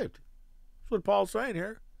not saved. That's what Paul's saying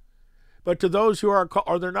here. But to those who are,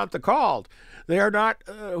 or they're not the called, they are not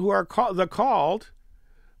who are the called,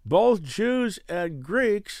 both Jews and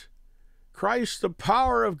Greeks, Christ, the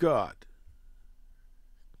power of God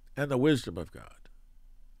and the wisdom of God.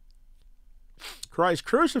 Christ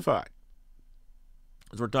crucified,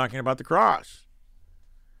 as we're talking about the cross.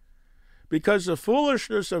 Because the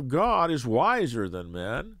foolishness of God is wiser than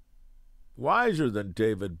men, wiser than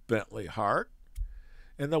David Bentley Hart,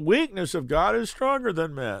 and the weakness of God is stronger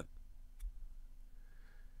than men.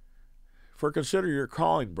 For consider your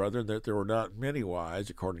calling, brethren, that there were not many wise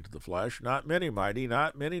according to the flesh, not many mighty,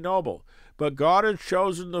 not many noble. But God has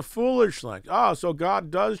chosen the foolish things. So God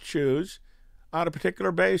does choose on a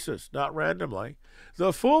particular basis, not randomly,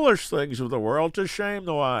 the foolish things of the world to shame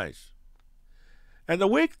the wise, and the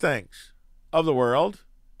weak things of the world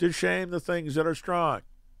to shame the things that are strong,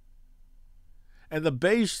 and the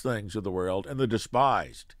base things of the world and the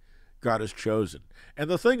despised God has chosen, and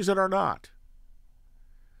the things that are not,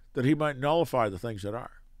 that he might nullify the things that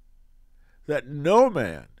are, that no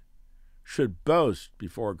man should boast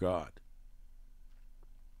before God.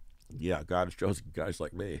 Yeah, God has chosen guys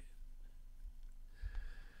like me.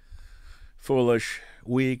 Foolish,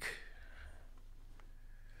 weak,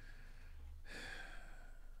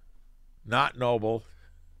 not noble,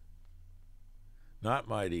 not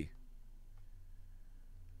mighty.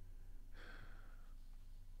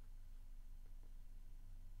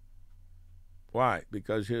 Why?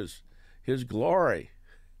 Because his glory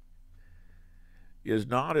is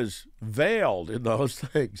not as veiled in those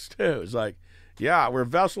things, too. It's like, yeah, we're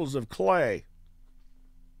vessels of clay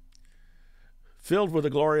filled with the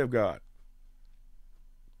glory of God.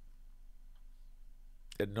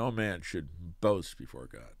 And no man should boast before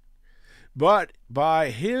God. But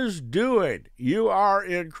by his doing, you are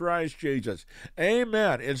in Christ Jesus.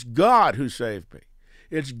 Amen. It's God who saved me.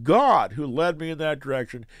 It's God who led me in that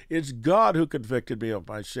direction. It's God who convicted me of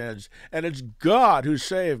my sins. And it's God who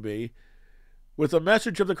saved me with the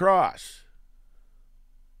message of the cross.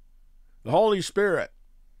 The Holy Spirit.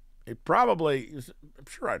 It probably, I'm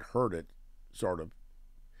sure I'd heard it, sort of.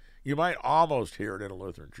 You might almost hear it in a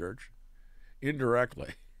Lutheran church,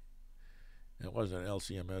 indirectly. It wasn't an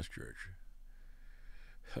LCMS church.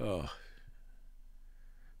 Oh.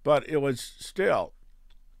 But it was still,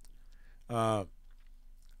 but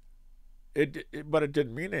it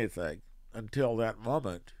didn't mean anything until that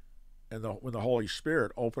moment, and when the Holy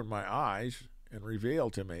Spirit opened my eyes and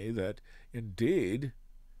revealed to me that indeed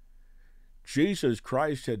Jesus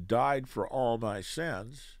Christ had died for all my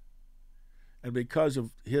sins, and because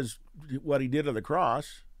of what he did on the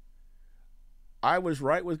cross, I was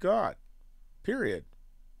right with God. Period.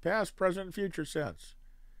 Past, present, and future sense.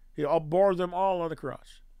 He bore them all on the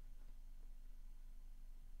cross.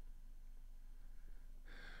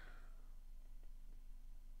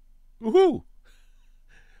 Woohoo!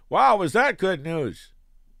 Wow, was that good news?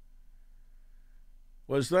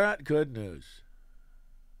 Was that good news?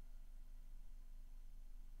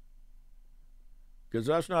 Because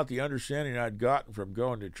that's not the understanding I'd gotten from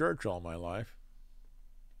going to church all my life.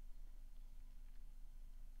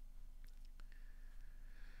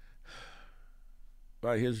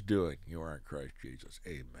 By his doing, you are in Christ Jesus.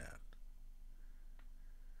 Amen.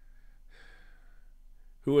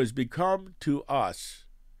 Who has become to us,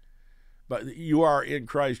 but you are in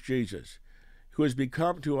Christ Jesus, who has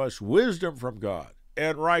become to us wisdom from God,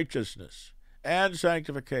 and righteousness, and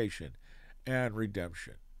sanctification, and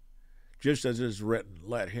redemption. Just as it is written,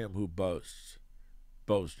 let him who boasts,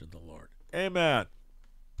 boast in the Lord. Amen.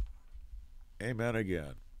 Amen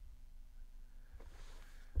again.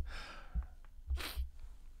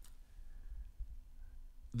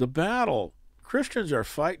 The battle, Christians are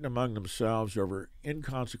fighting among themselves over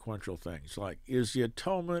inconsequential things like, is the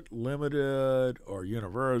atonement limited or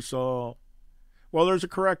universal? Well, there's a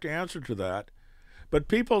correct answer to that, but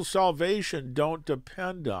people's salvation don't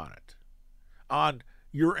depend on it, on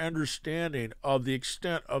your understanding of the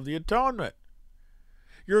extent of the atonement.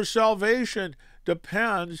 Your salvation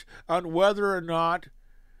depends on whether or not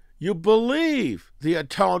you believe the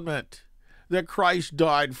atonement that Christ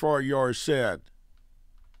died for your sin.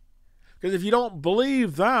 Because if you don't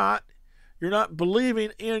believe that, you're not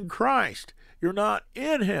believing in Christ. You're not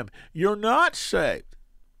in him. You're not saved.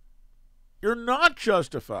 You're not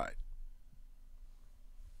justified.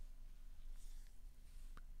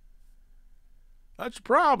 That's a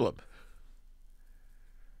problem.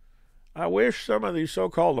 I wish some of these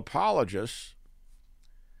so-called apologists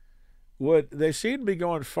they seem to be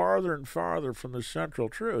going farther and farther from the central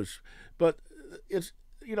truths. But it's,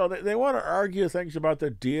 they want to argue things about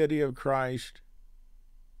the deity of Christ.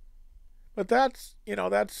 But that's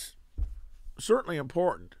certainly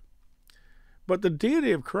important. But the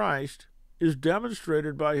deity of Christ is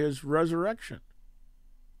demonstrated by his resurrection,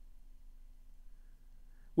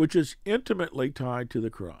 which is intimately tied to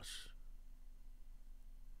the cross.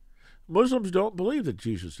 Muslims don't believe that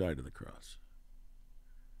Jesus died on the cross.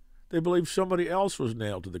 They believe somebody else was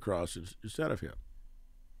nailed to the cross instead of him.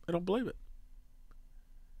 They don't believe it.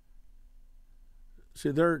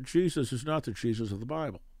 See, Jesus is not the Jesus of the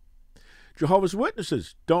Bible. Jehovah's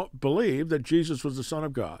Witnesses don't believe that Jesus was the Son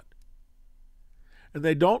of God. And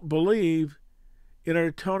they don't believe in an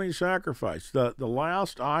atoning sacrifice. The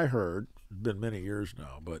last I heard, it's been many years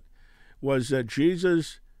now, but was that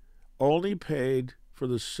Jesus only paid for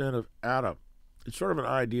the sin of Adam. It's sort of an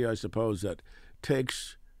idea, I suppose, that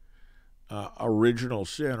takes original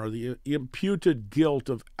sin or the imputed guilt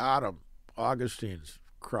of Adam, Augustine's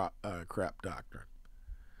crap doctrine.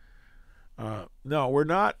 No, we're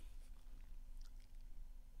not.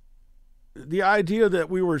 The idea that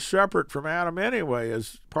we were separate from Adam anyway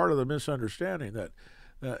is part of the misunderstanding, that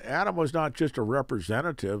Adam was not just a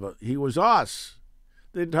representative, he was us.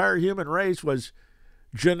 The entire human race was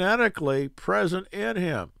genetically present in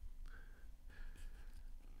him.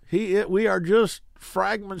 We are just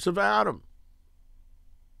fragments of Adam.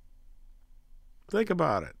 Think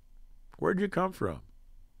about it. Where'd you come from?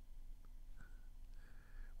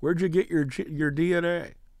 Where'd you get your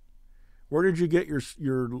DNA? Where did you get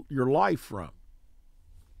your life from?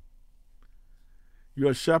 You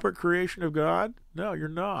a separate creation of God? No, you're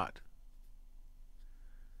not.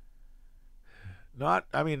 Not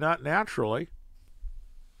naturally.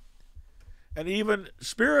 And even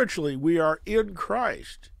spiritually, we are in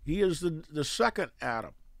Christ. He is the second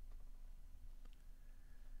Adam.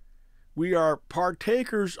 We are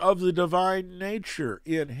partakers of the divine nature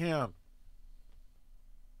in him.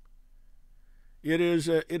 It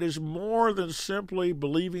is more than simply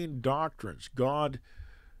believing doctrines.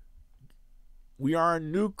 We are a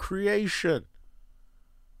new creation.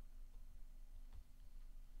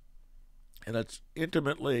 And it's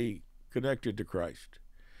intimately connected to Christ.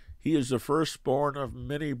 He is the firstborn of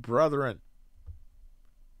many brethren.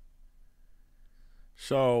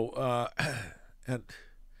 So,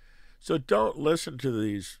 so don't listen to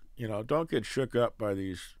these, don't get shook up by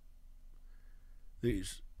these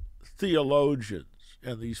theologians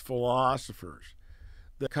and these philosophers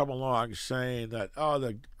that come along saying that,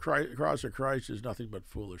 the cross of Christ is nothing but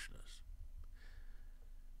foolishness.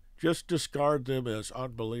 Just discard them as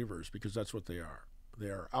unbelievers, because that's what they are. They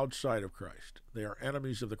are outside of Christ. They are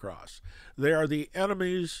enemies of the cross. They are the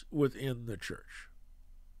enemies within the church.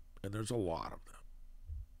 And there's a lot of them.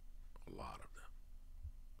 A lot of them.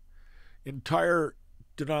 Entire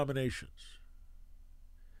denominations.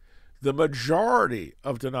 The majority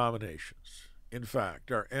of denominations, in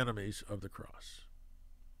fact, are enemies of the cross.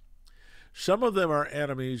 Some of them are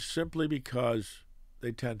enemies simply because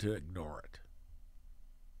they tend to ignore it.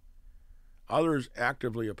 Others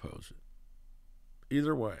actively oppose it.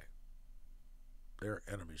 Either way, they're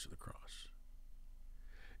enemies of the cross.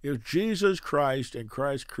 If Jesus Christ and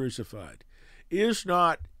Christ crucified is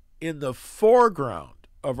not in the foreground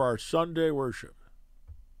of our Sunday worship,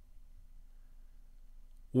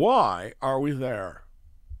 why are we there?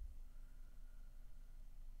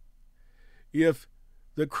 If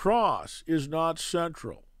the cross is not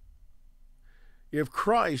central, if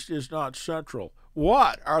Christ is not central,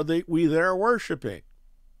 what are we there worshiping?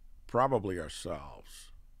 Probably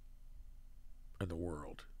ourselves and the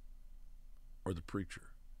world, or the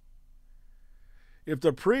preacher. If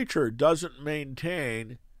the preacher doesn't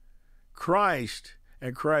maintain Christ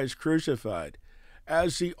and Christ crucified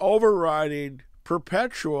as the overriding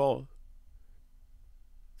perpetual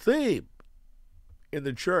theme in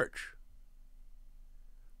the church,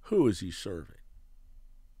 who is he serving?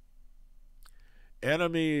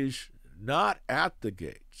 Enemies not at the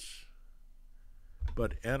gates,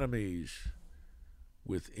 but enemies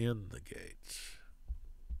within the gates.